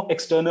is no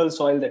external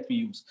soil that we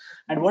use.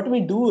 And what we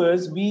do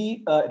is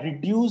we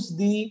reduce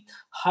the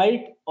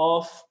height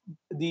of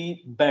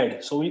the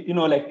bed. So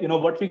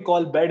what we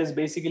call bed is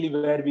basically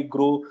where we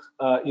grow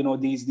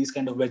these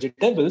kind of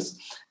vegetables.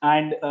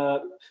 And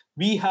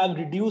we have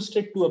reduced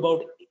it to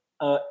about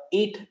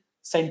 8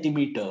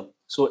 centimeter.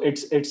 So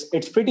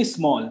it's pretty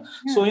small.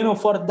 Yeah. So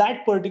for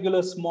that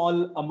particular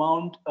small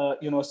amount,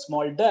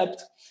 small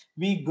depth,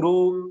 we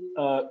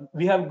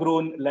have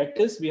grown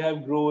lettuce, we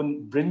have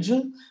grown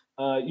brinjal,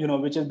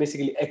 which is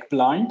basically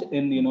eggplant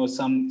in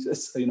some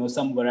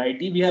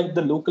variety. We have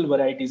the local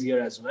varieties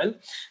here as well.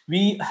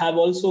 We have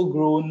also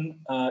grown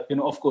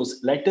of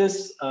course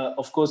lettuce,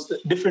 of course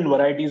different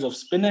varieties of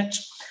spinach,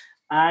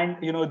 and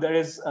there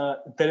is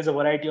a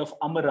variety of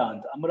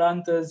amaranth.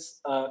 Amaranth is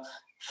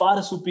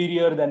far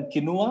superior than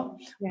quinoa,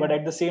 yeah. But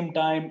at the same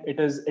time, it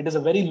is a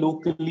very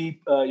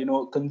locally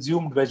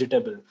consumed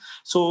vegetable.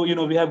 So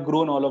we have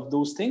grown all of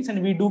those things,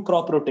 and we do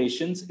crop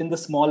rotations in the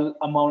small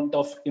amount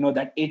of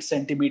that 8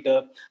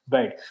 centimeter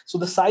bed. So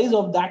the size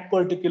of that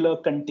particular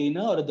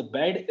container or the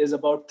bed is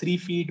about 3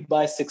 feet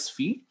by 6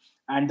 feet,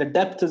 and the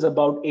depth is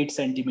about 8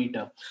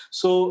 centimeter.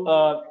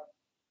 So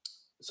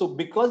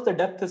because the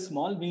depth is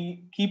small,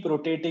 we keep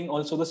rotating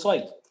also the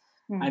soil,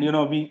 and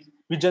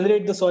we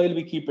generate the soil,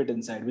 we keep it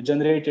inside, we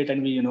generate it,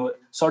 and we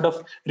sort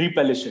of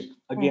repellish it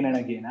again and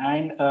again.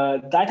 And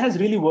that has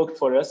really worked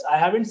for us. I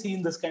haven't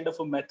seen this kind of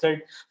a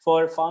method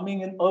for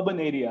farming in urban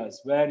areas,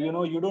 where you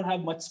don't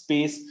have much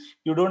space,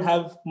 you don't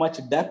have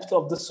much depth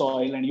of the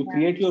soil, and you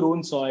create your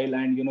own soil,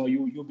 and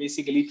you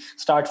basically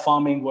start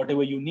farming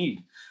whatever you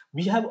need.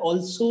 We have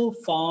also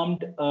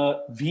farmed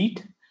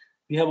wheat,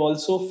 we have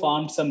also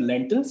farmed some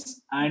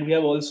lentils, and we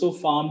have also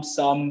farmed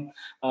some,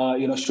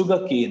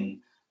 sugar cane.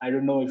 I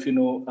don't know if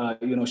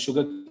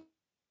sugar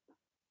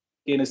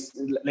cane is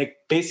like,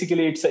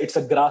 basically it's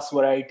a grass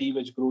variety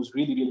which grows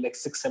really, really like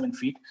 6-7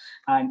 feet,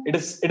 and it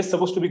is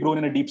supposed to be grown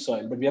in a deep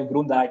soil, but we have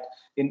grown that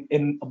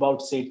in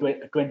about say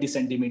 20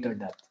 centimeter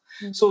depth.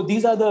 So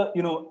these are the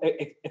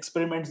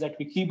experiments that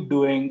we keep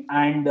doing,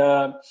 and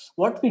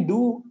what we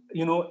do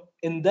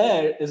in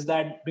there is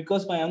that,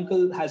 because my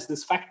uncle has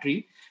this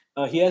factory,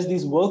 he has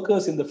these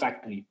workers in the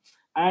factory,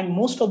 and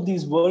most of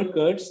these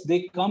workers,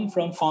 they come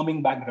from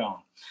farming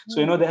background.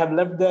 So they have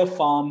left their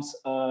farms,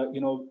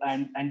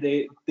 and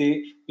they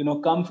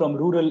come from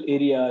rural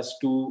areas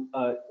to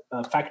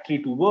factory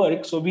to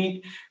work. So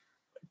we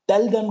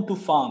tell them to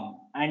farm,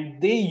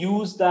 and they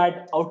use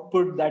that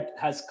output that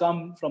has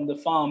come from the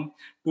farm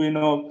to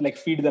like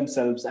feed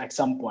themselves at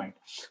some point.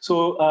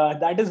 So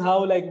that is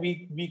how like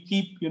we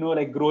keep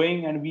like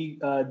growing, and we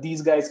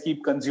these guys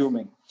keep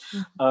consuming.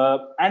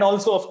 And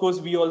also, of course,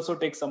 we also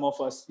take some of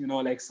us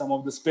like some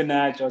of the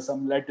spinach or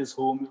some lettuce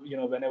home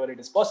whenever it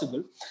is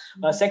possible.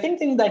 Second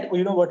thing that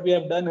what we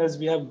have done is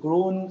we have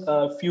grown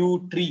a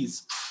few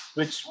trees,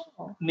 which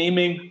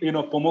naming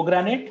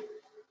pomegranate.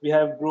 We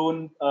have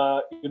grown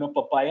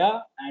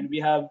papaya, and we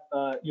have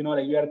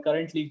like we are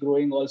currently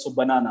growing also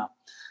banana.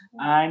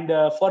 And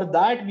for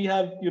that we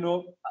have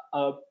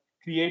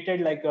created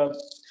like a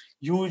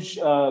huge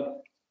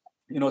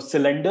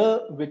cylinder,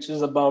 which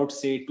is about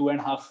say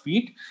 2.5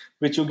 feet,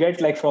 which you get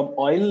like from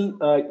oil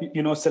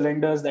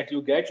cylinders that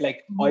you get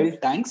like oil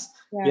tanks.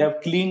 We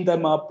have cleaned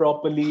them up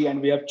properly,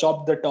 and we have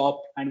chopped the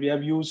top, and we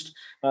have used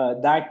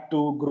that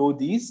to grow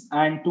these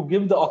and to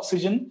give the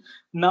oxygen.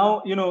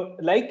 Now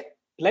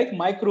like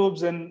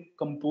microbes and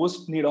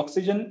compost need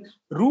oxygen,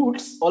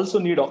 roots also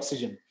need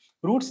oxygen.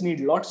 Roots need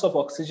lots of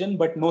oxygen,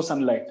 but no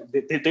sunlight.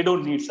 They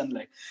don't need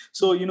sunlight.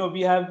 So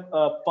we have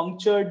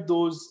punctured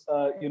those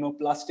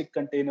plastic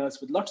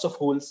containers with lots of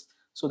holes,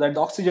 so that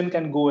the oxygen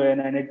can go in,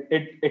 and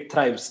it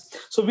thrives.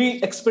 So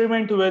we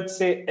experiment with,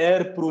 say,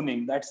 air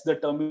pruning. That's the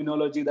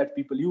terminology that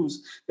people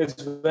use.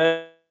 It's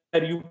where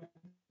you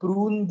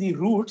prune the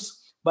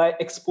roots by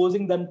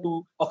exposing them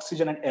to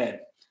oxygen and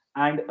air.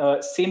 And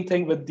same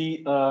thing with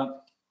the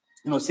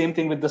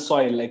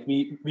soil. Like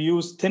we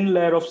use thin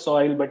layer of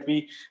soil, but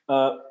we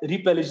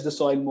repellish the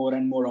soil more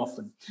and more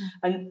often.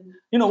 And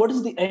what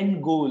is the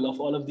end goal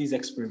of all of these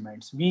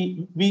experiments?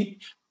 We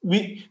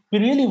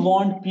really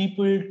want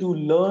people to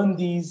learn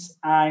these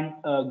and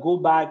go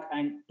back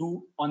and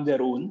do on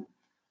their own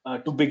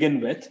to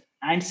begin with.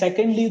 And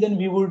secondly, then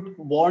we would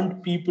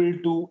want people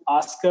to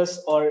ask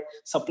us or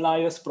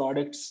supply us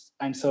products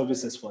and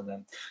services for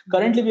them.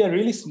 Currently, we are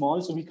really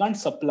small, so we can't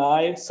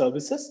supply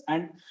services.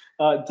 And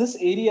this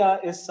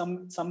area is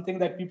something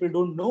that people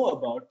don't know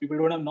about, people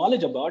don't have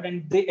knowledge about,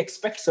 and they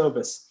expect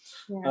service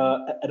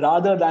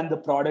rather than the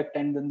product,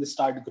 and then they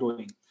start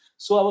growing.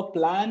 So our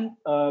plan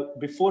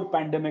before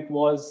pandemic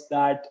was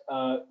that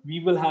we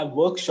will have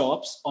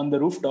workshops on the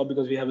rooftop,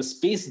 because we have a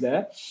space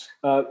there,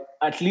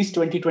 at least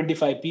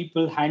 20-25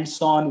 people,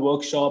 hands-on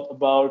workshop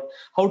about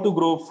how to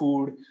grow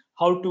food,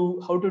 how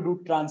to do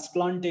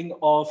transplanting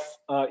of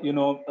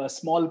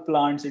small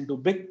plants into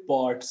big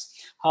pots,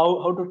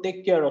 how to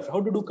take care of,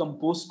 how to do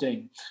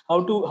composting,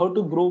 how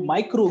to grow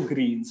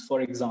microgreens,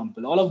 for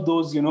example. All of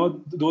those,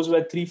 those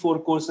were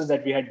 3-4 courses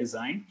that we had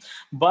designed.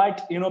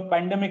 But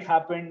pandemic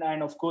happened,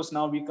 and of course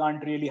now we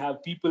can't really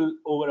have people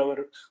over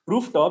our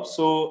rooftops.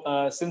 So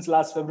since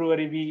last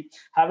February we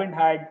haven't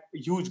had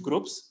huge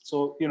groups.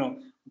 So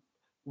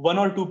 1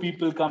 or 2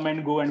 people come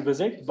and go and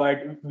visit,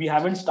 but we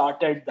haven't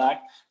started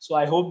that. So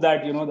I hope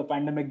that the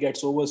pandemic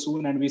gets over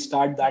soon and we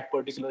start that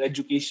particular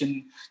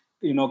education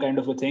kind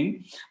of a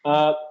thing.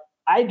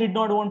 I did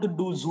not want to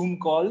do Zoom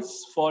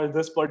calls for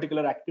this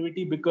particular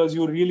activity, because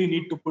you really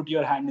need to put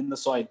your hand in the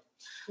soil.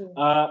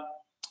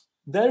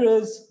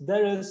 There's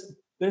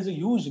a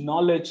huge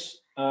knowledge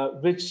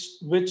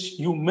which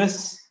you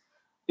miss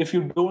if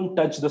you don't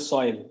touch the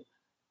soil.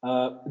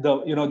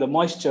 The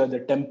moisture,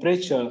 the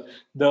temperature,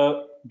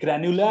 the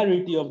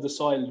granularity of the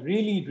soil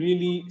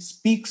really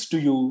speaks to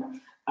you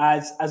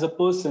as a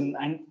person,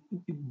 and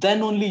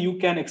then only you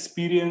can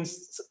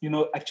experience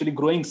actually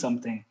growing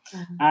something.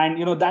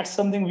 And that's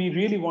something we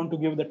really want to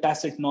give the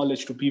tacit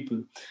knowledge to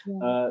people.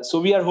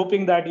 So we are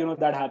hoping that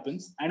that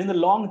happens, and in the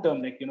long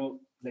term, like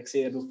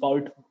say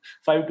about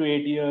 5 to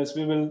 8 years,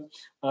 we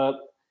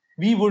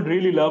would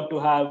really love to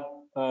have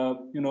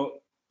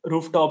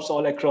rooftops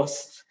all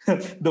across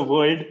the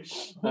world,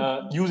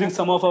 using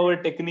some of our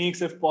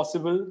techniques if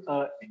possible.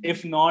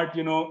 If not,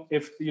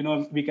 if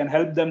we can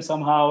help them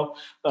somehow,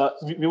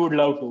 we would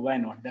love to. Why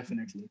not?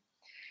 Definitely.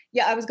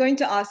 Yeah, I was going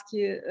to ask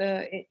you,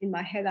 in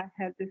my head, I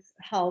had this,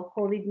 how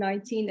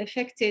COVID-19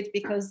 affected,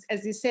 because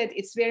as you said,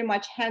 it's very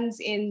much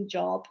hands-in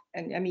job.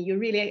 And I mean, you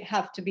really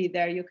have to be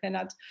there. You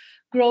cannot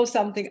grow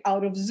something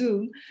out of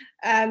Zoom.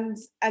 And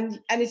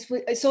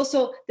it's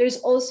also, there's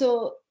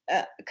also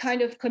a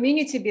kind of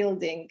community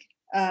building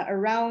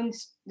around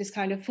this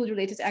kind of food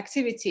related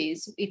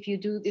activities if you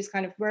do this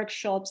kind of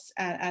workshops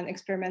and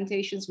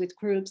experimentations with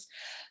groups.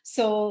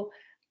 So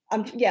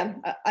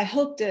I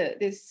hope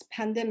this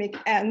pandemic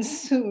ends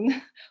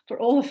soon for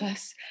all of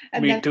us,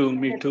 and Me too.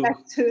 Me get too. back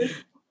to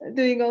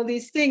doing all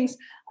these things.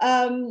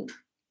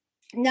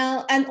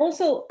 Now, and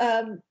also,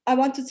 I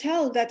want to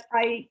tell that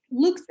I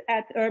looked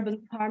at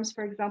Urban Farms,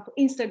 for example,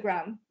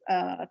 Instagram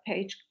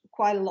page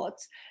quite a lot,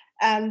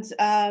 and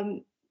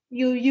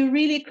you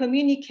really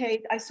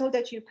communicate. I saw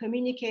that you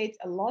communicate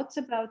a lot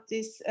about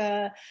this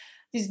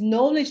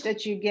knowledge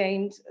that you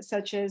gained,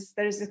 such as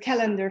there is a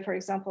calendar, for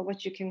example,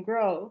 what you can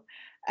grow,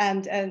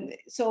 and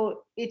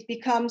so it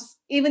becomes,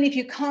 even if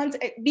you can't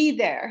be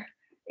there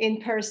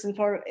in person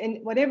for in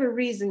whatever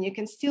reason, you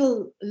can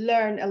still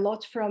learn a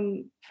lot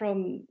from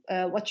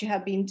what you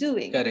have been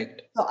doing.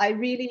 Correct. So I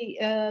really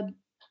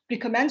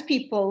recommend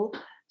people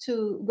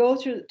to go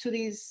to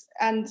these.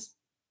 And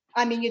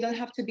I mean, you don't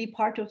have to be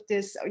part of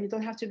this, or you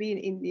don't have to be in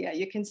India.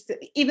 You can still,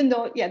 even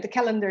though the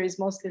calendar is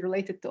mostly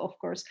related to, of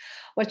course,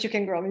 what you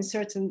can grow in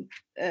certain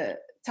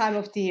time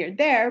of the year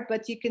there,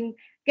 but you can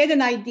get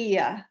an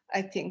idea,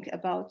 I think,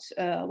 about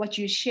what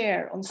you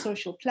share on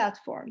social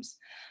platforms.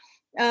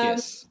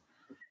 Yes.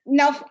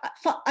 Now,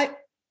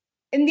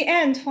 in the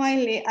end,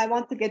 finally, I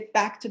want to get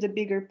back to the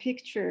bigger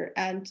picture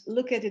and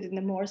look at it in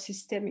a more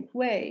systemic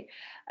way.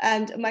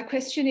 And my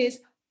question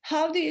is,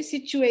 how do you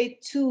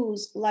situate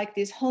tools like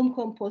these home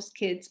compost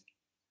kits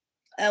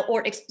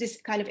or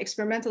this kind of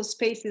experimental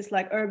spaces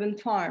like Urban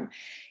Farm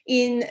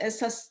in a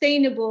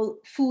sustainable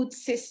food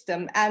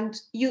system? And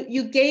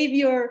you gave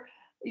your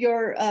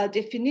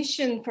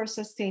definition for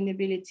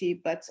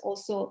sustainability, but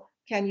also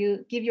can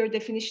you give your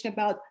definition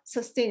about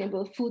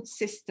sustainable food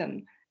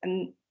system,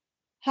 and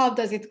how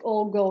does it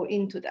all go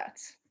into that?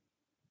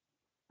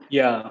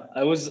 Yeah,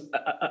 I was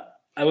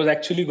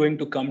actually going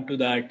to come to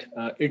that.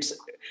 It's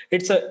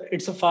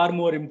a far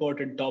more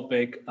important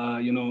topic.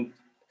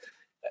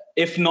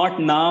 If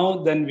not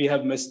now, then we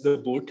have missed the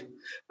boat.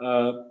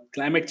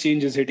 Climate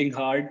change is hitting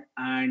hard,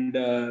 and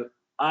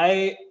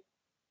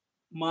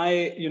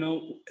my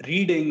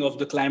reading of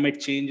the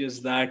climate change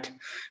is that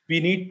we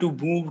need to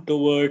move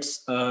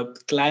towards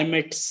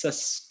climate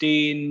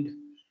sustained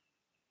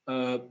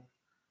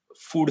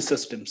food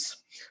systems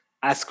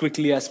as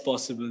quickly as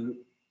possible,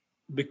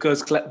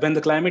 because when the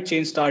climate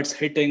change starts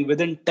hitting,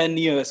 within 10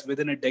 years,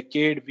 within a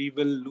decade, we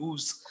will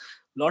lose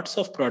lots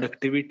of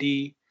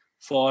productivity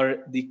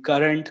for the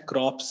current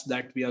crops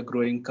that we are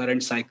growing,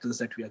 current cycles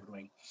that we are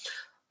growing.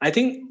 I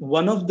think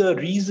one of the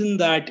reason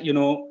that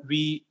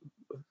we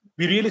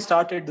really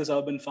started this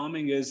urban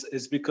farming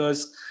is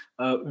because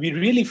we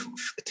really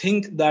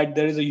think that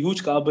there is a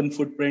huge carbon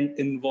footprint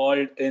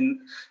involved in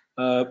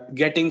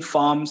getting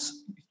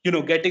farms,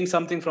 getting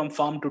something from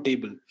farm to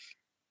table.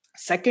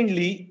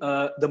 Secondly,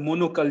 the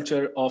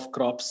monoculture of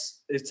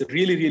crops is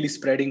really, really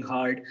spreading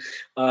hard.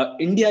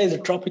 India is a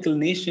tropical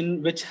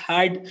nation which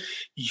had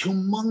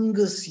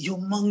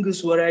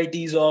humongous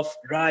varieties of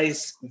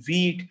rice,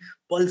 wheat,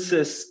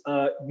 pulses,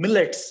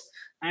 millets,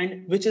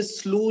 and which is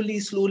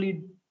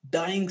slowly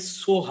dying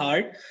so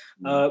hard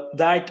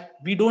that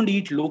we don't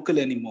eat local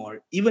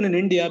anymore. Even in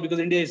India, because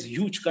India is a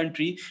huge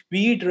country, we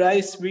eat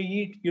rice, we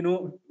eat,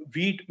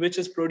 wheat, which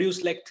is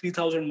produced like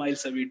 3,000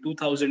 miles away,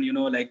 2,000,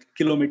 like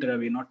kilometer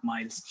away, not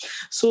miles.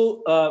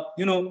 So,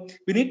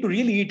 we need to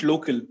really eat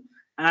local.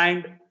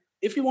 And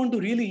if you want to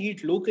really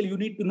eat local, you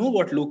need to know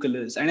what local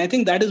is. And I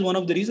think that is one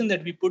of the reasons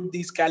that we put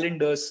these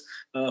calendars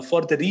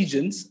for the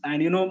regions.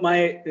 And,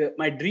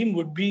 my dream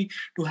would be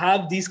to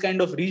have these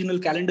kind of regional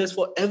calendars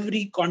for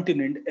every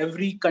continent,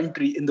 every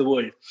country in the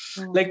world.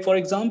 Like, for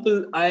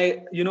example,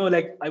 I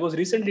was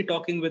recently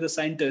talking with a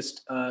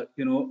scientist,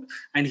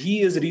 and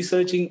he is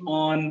researching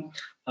on,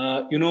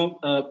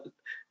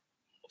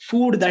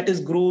 food that is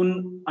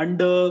grown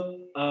under,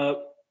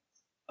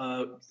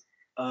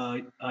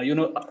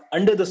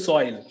 under the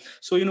soil.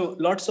 So,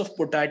 lots of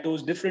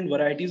potatoes, different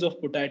varieties of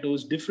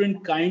potatoes,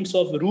 different kinds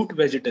of root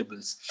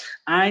vegetables.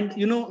 And,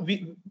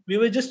 we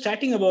were just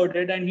chatting about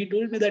it, and he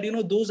told me that,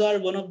 those are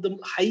one of the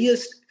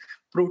highest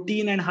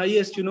protein and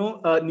highest,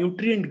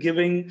 nutrient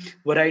giving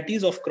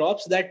varieties of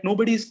crops that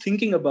nobody is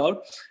thinking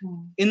about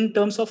in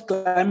terms of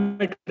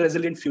climate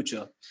resilient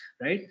future,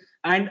 right?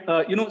 And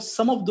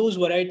some of those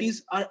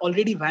varieties are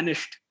already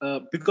vanished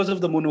because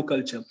of the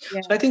monoculture.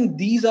 So I think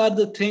these are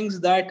the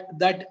things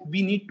that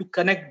we need to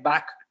connect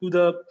back to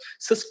the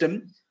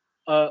system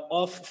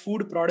of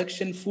food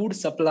production, food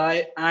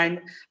supply, and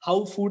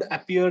how food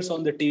appears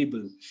on the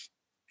table.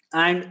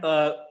 And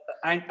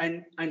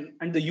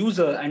and the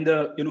user and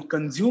the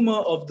consumer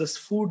of this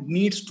food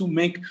needs to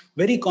make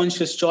very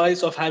conscious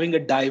choice of having a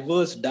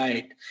diverse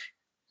diet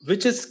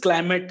which is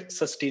climate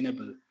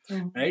sustainable.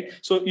 Right?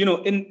 So,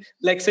 in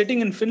like sitting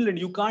in Finland,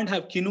 you can't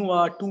have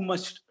quinoa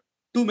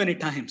too many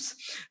times.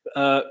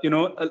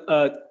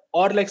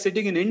 Or like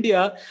sitting in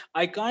India,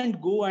 I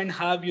can't go and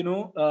have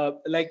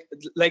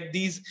like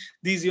these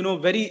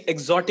very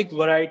exotic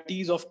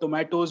varieties of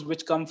tomatoes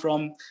which come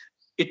from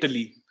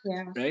Italy.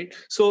 Right?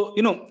 So,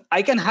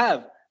 I can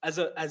have as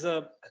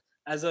a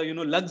as a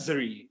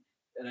luxury,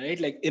 right?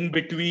 Like in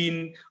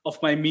between of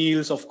my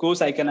meals, of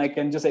course I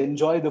can just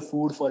enjoy the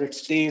food for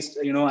its taste.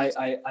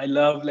 I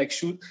love like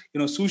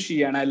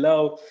sushi, and I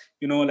love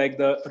like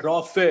the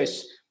raw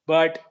fish.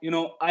 But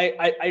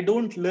I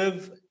don't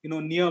live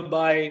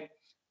nearby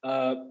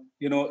uh,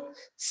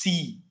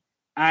 sea.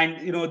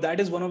 And that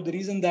is one of the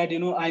reasons that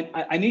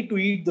I need to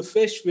eat the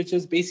fish which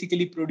is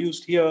basically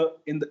produced here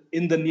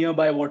in the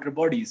nearby water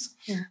bodies.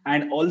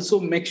 And also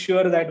make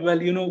sure that, well,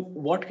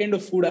 what kind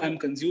of food I'm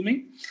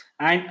consuming,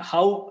 and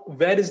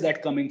where is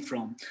that coming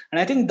from.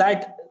 And I think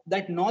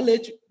that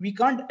knowledge we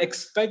can't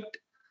expect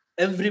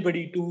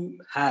everybody to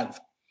have.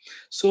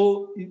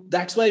 So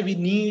that's why we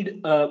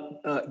need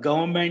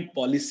government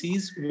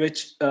policies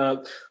which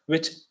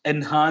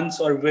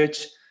enhance, or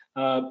which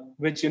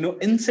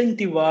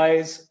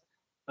incentivize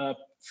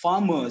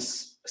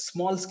farmers,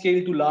 small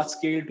scale to large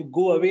scale, to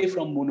go away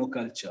from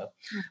monoculture,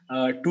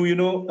 to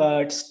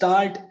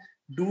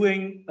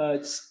doing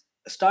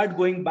start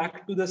going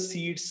back to the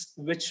seeds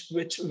which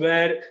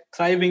were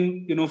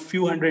thriving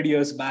few hundred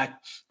years back,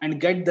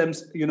 and get them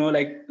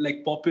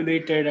like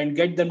populated, and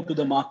get them to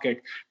the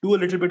market, do a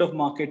little bit of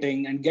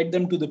marketing, and get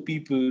them to the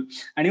people.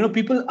 And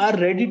people are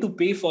ready to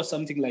pay for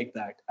something like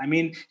that. I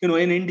mean, in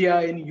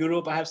India, in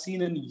Europe, I have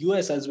seen in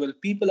US as well,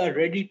 people are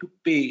ready to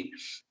pay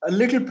a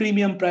little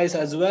premium price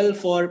as well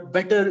for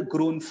better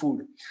grown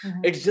food.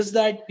 It's just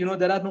that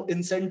there are no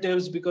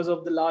incentives because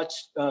of the large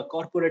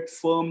corporate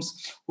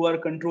firms who are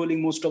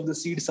controlling most of the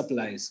seed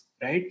supplies,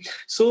 right?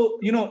 So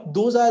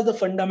those are the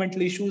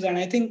fundamental issues, and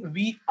I think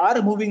we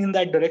are moving in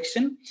that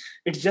direction.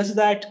 It's just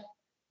that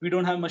we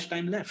don't have much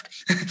time left.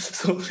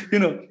 So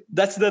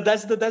that's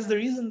the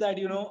reason that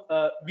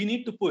we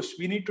need to push,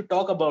 we need to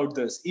talk about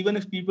this. Even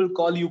if people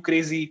call you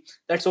crazy,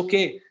 that's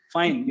okay,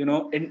 fine.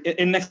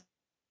 In next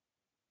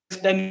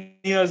 10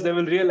 years they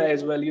will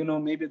realize, well,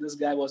 maybe this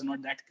guy was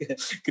not that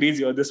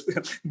crazy, or this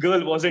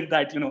girl wasn't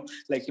that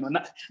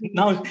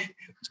now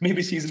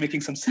maybe she's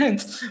making some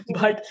sense.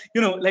 But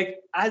like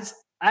as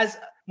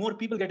more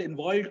people get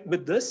involved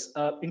with this,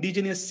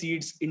 indigenous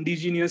seeds,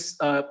 indigenous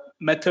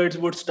methods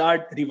would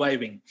start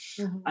reviving.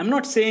 I'm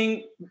not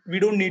saying we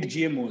don't need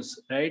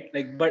GMOs, right?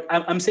 Like, but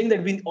I'm saying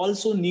that we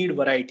also need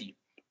variety,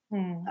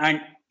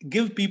 and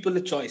give people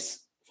a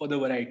choice for the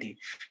variety,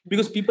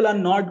 because people are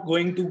not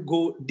going to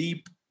go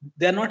deep.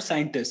 They're not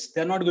scientists,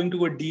 they're not going to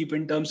go deep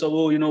in terms of,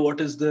 oh,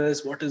 what is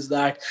this, what is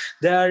that.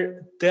 They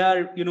are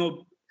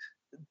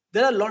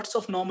there are lots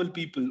of normal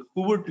people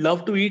who would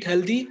love to eat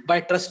healthy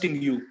by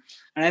trusting you.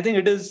 And I think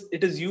it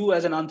is you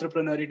as an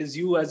entrepreneur, it is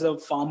you as a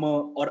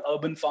farmer or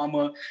urban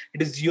farmer,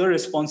 it is your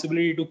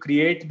responsibility to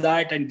create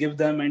that and give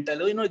them, and tell,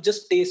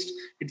 just taste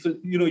it, will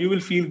you will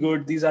feel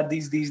good. These are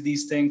these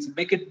things.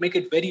 Make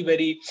it very,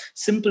 very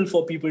simple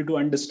for people to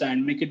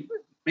understand. Make it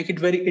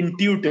very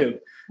intuitive,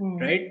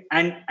 right?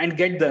 And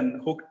get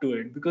them hooked to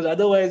it, because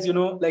otherwise,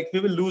 like, we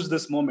will lose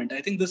this moment.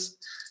 I think this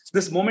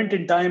moment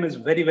in time is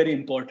very, very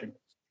important.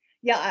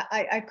 Yeah,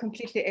 I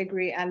completely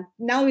agree. And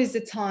now is the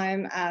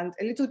time, and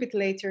a little bit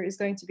later is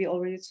going to be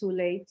already too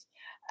late.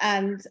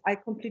 And I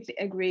completely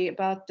agree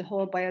about the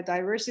whole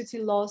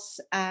biodiversity loss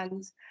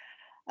and,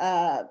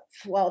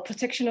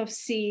 protection of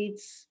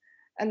seeds.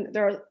 And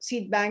there are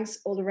seed banks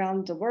all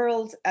around the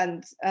world.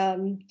 And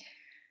and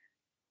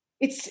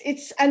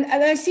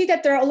I see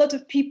that there are a lot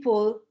of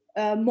people,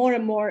 more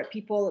and more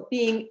people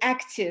being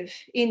active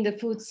in the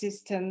food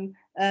system,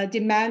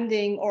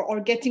 demanding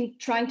or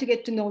trying to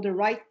get to know the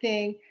right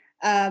thing.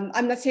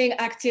 I'm not saying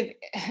active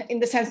in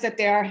the sense that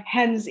they are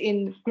hands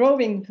in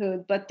growing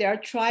food, but they are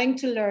trying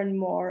to learn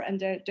more, and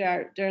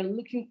they're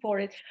looking for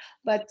it.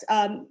 But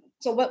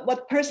so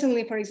what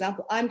personally, for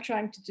example, I'm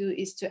trying to do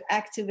is to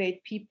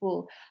activate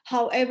people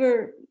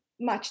however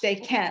much they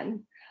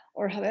can,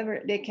 or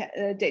however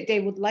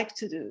they would like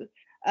to do,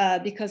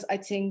 because I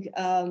think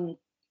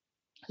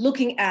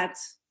looking at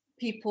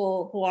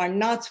people who are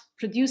not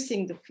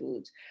producing the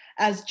food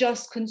as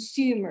just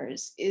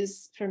consumers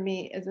is, for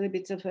me, a little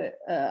bit of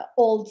a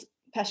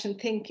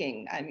old-fashioned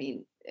thinking. I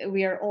mean,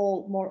 we are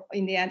all more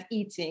in the end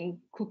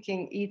eating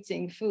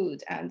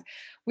food, and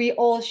we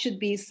all should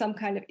be some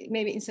kind of,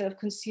 maybe instead of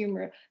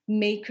consumer,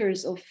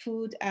 makers of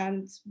food,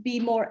 and be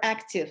more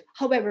active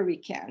however we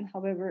can,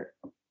 however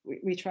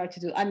we try to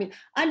do. I mean,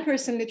 I'm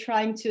personally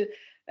trying to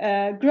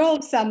grow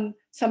some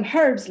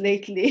herbs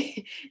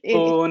lately.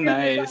 Oh,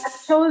 nice.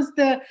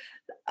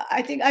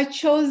 I think I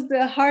chose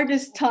the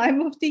hardest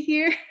time of the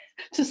year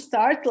to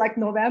start, like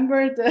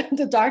November,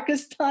 the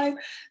darkest time.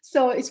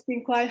 So it's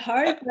been quite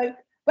hard,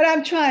 but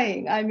I'm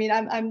trying. I mean,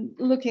 I'm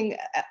looking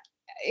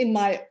in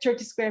my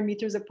 30 square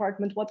meters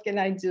apartment. What can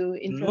I do?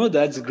 No,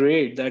 that's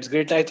great. That's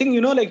great. I think,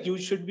 like, you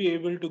should be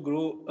able to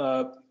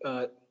grow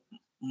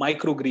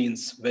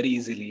microgreens very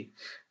easily.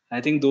 I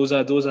think those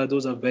are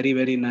very,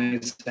 very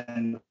nice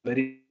and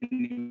very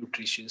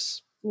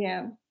nutritious.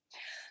 Yeah.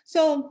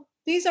 So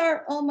these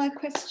are all my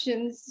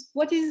questions.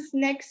 What is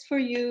next for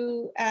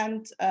you?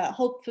 And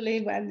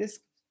hopefully, when this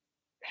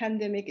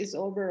pandemic is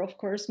over, of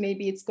course,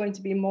 maybe it's going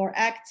to be more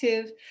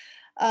active.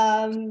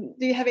 Do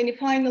you have any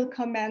final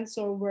comments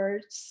or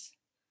words?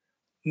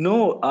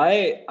 No,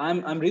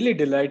 I'm really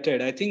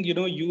delighted. I think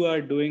you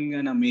are doing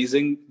an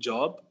amazing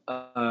job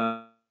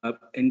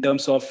in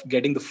terms of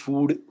getting the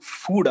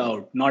food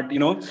out, not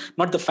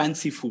the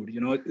fancy food.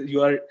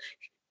 You are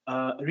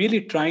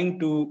really trying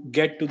to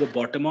get to the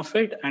bottom of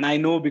it. And I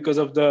know because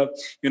of the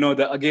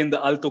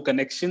Aalto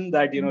connection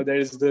that there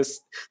is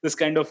this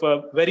kind of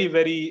a very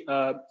very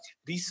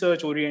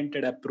research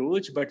oriented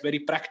approach, but very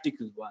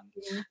practical one.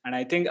 And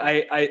I think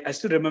I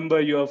still remember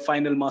your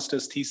final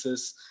master's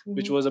thesis,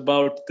 which was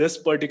about this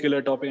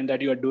particular topic and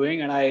that you are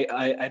doing. And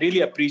I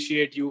really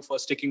appreciate you for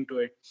sticking to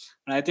it.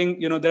 And I think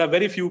there are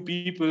very few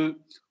people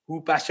who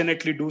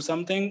passionately do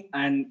something,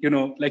 and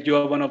like you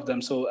are one of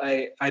them. So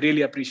I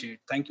really appreciate.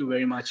 Thank you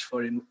very much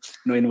for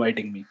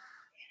inviting me.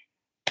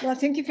 Well,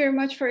 thank you very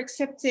much for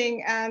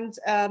accepting, and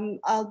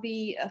I'll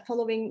be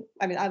following.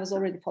 I mean, I was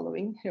already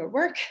following your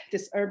work,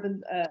 this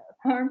urban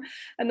farm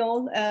and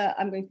all.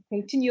 I'm going to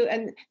continue,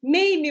 and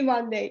maybe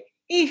one day,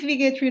 if we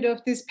get rid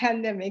of this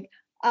pandemic,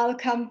 I'll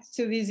come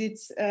to visit.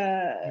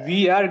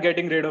 We are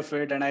getting rid of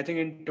it, and I think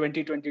in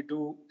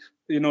 2022,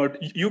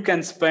 you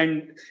can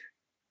spend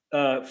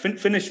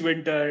finish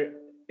winter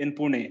in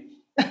Pune.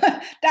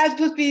 That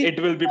would be.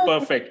 It will be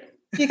perfect.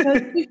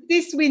 Because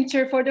this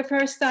winter, for the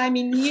first time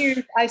in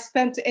years, I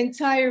spent the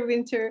entire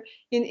winter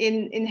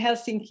in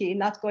Helsinki,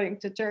 not going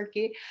to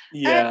Turkey.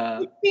 Yeah.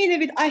 And it's been a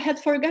bit. I had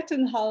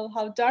forgotten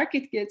how dark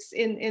it gets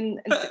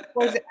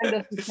towards the end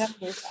of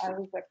December. So I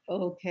was like,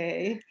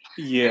 okay.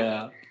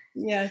 Yeah.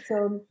 Yeah.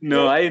 So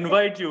no, I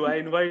invite you,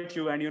 and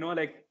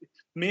like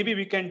maybe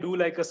we can do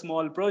like a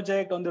small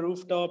project on the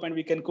rooftop, and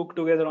we can cook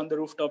together on the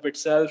rooftop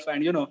itself,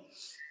 and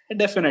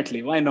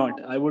definitely, why not?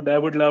 I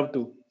would love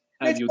to.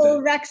 Let's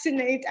go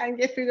vaccinate and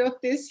get rid of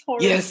this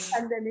horrible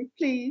pandemic,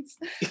 please.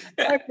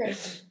 Okay,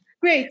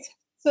 great.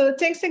 So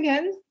thanks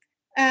again,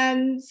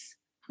 and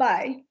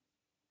bye.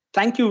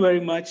 Thank you very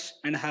much,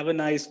 and have a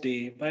nice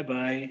day.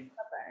 Bye-bye.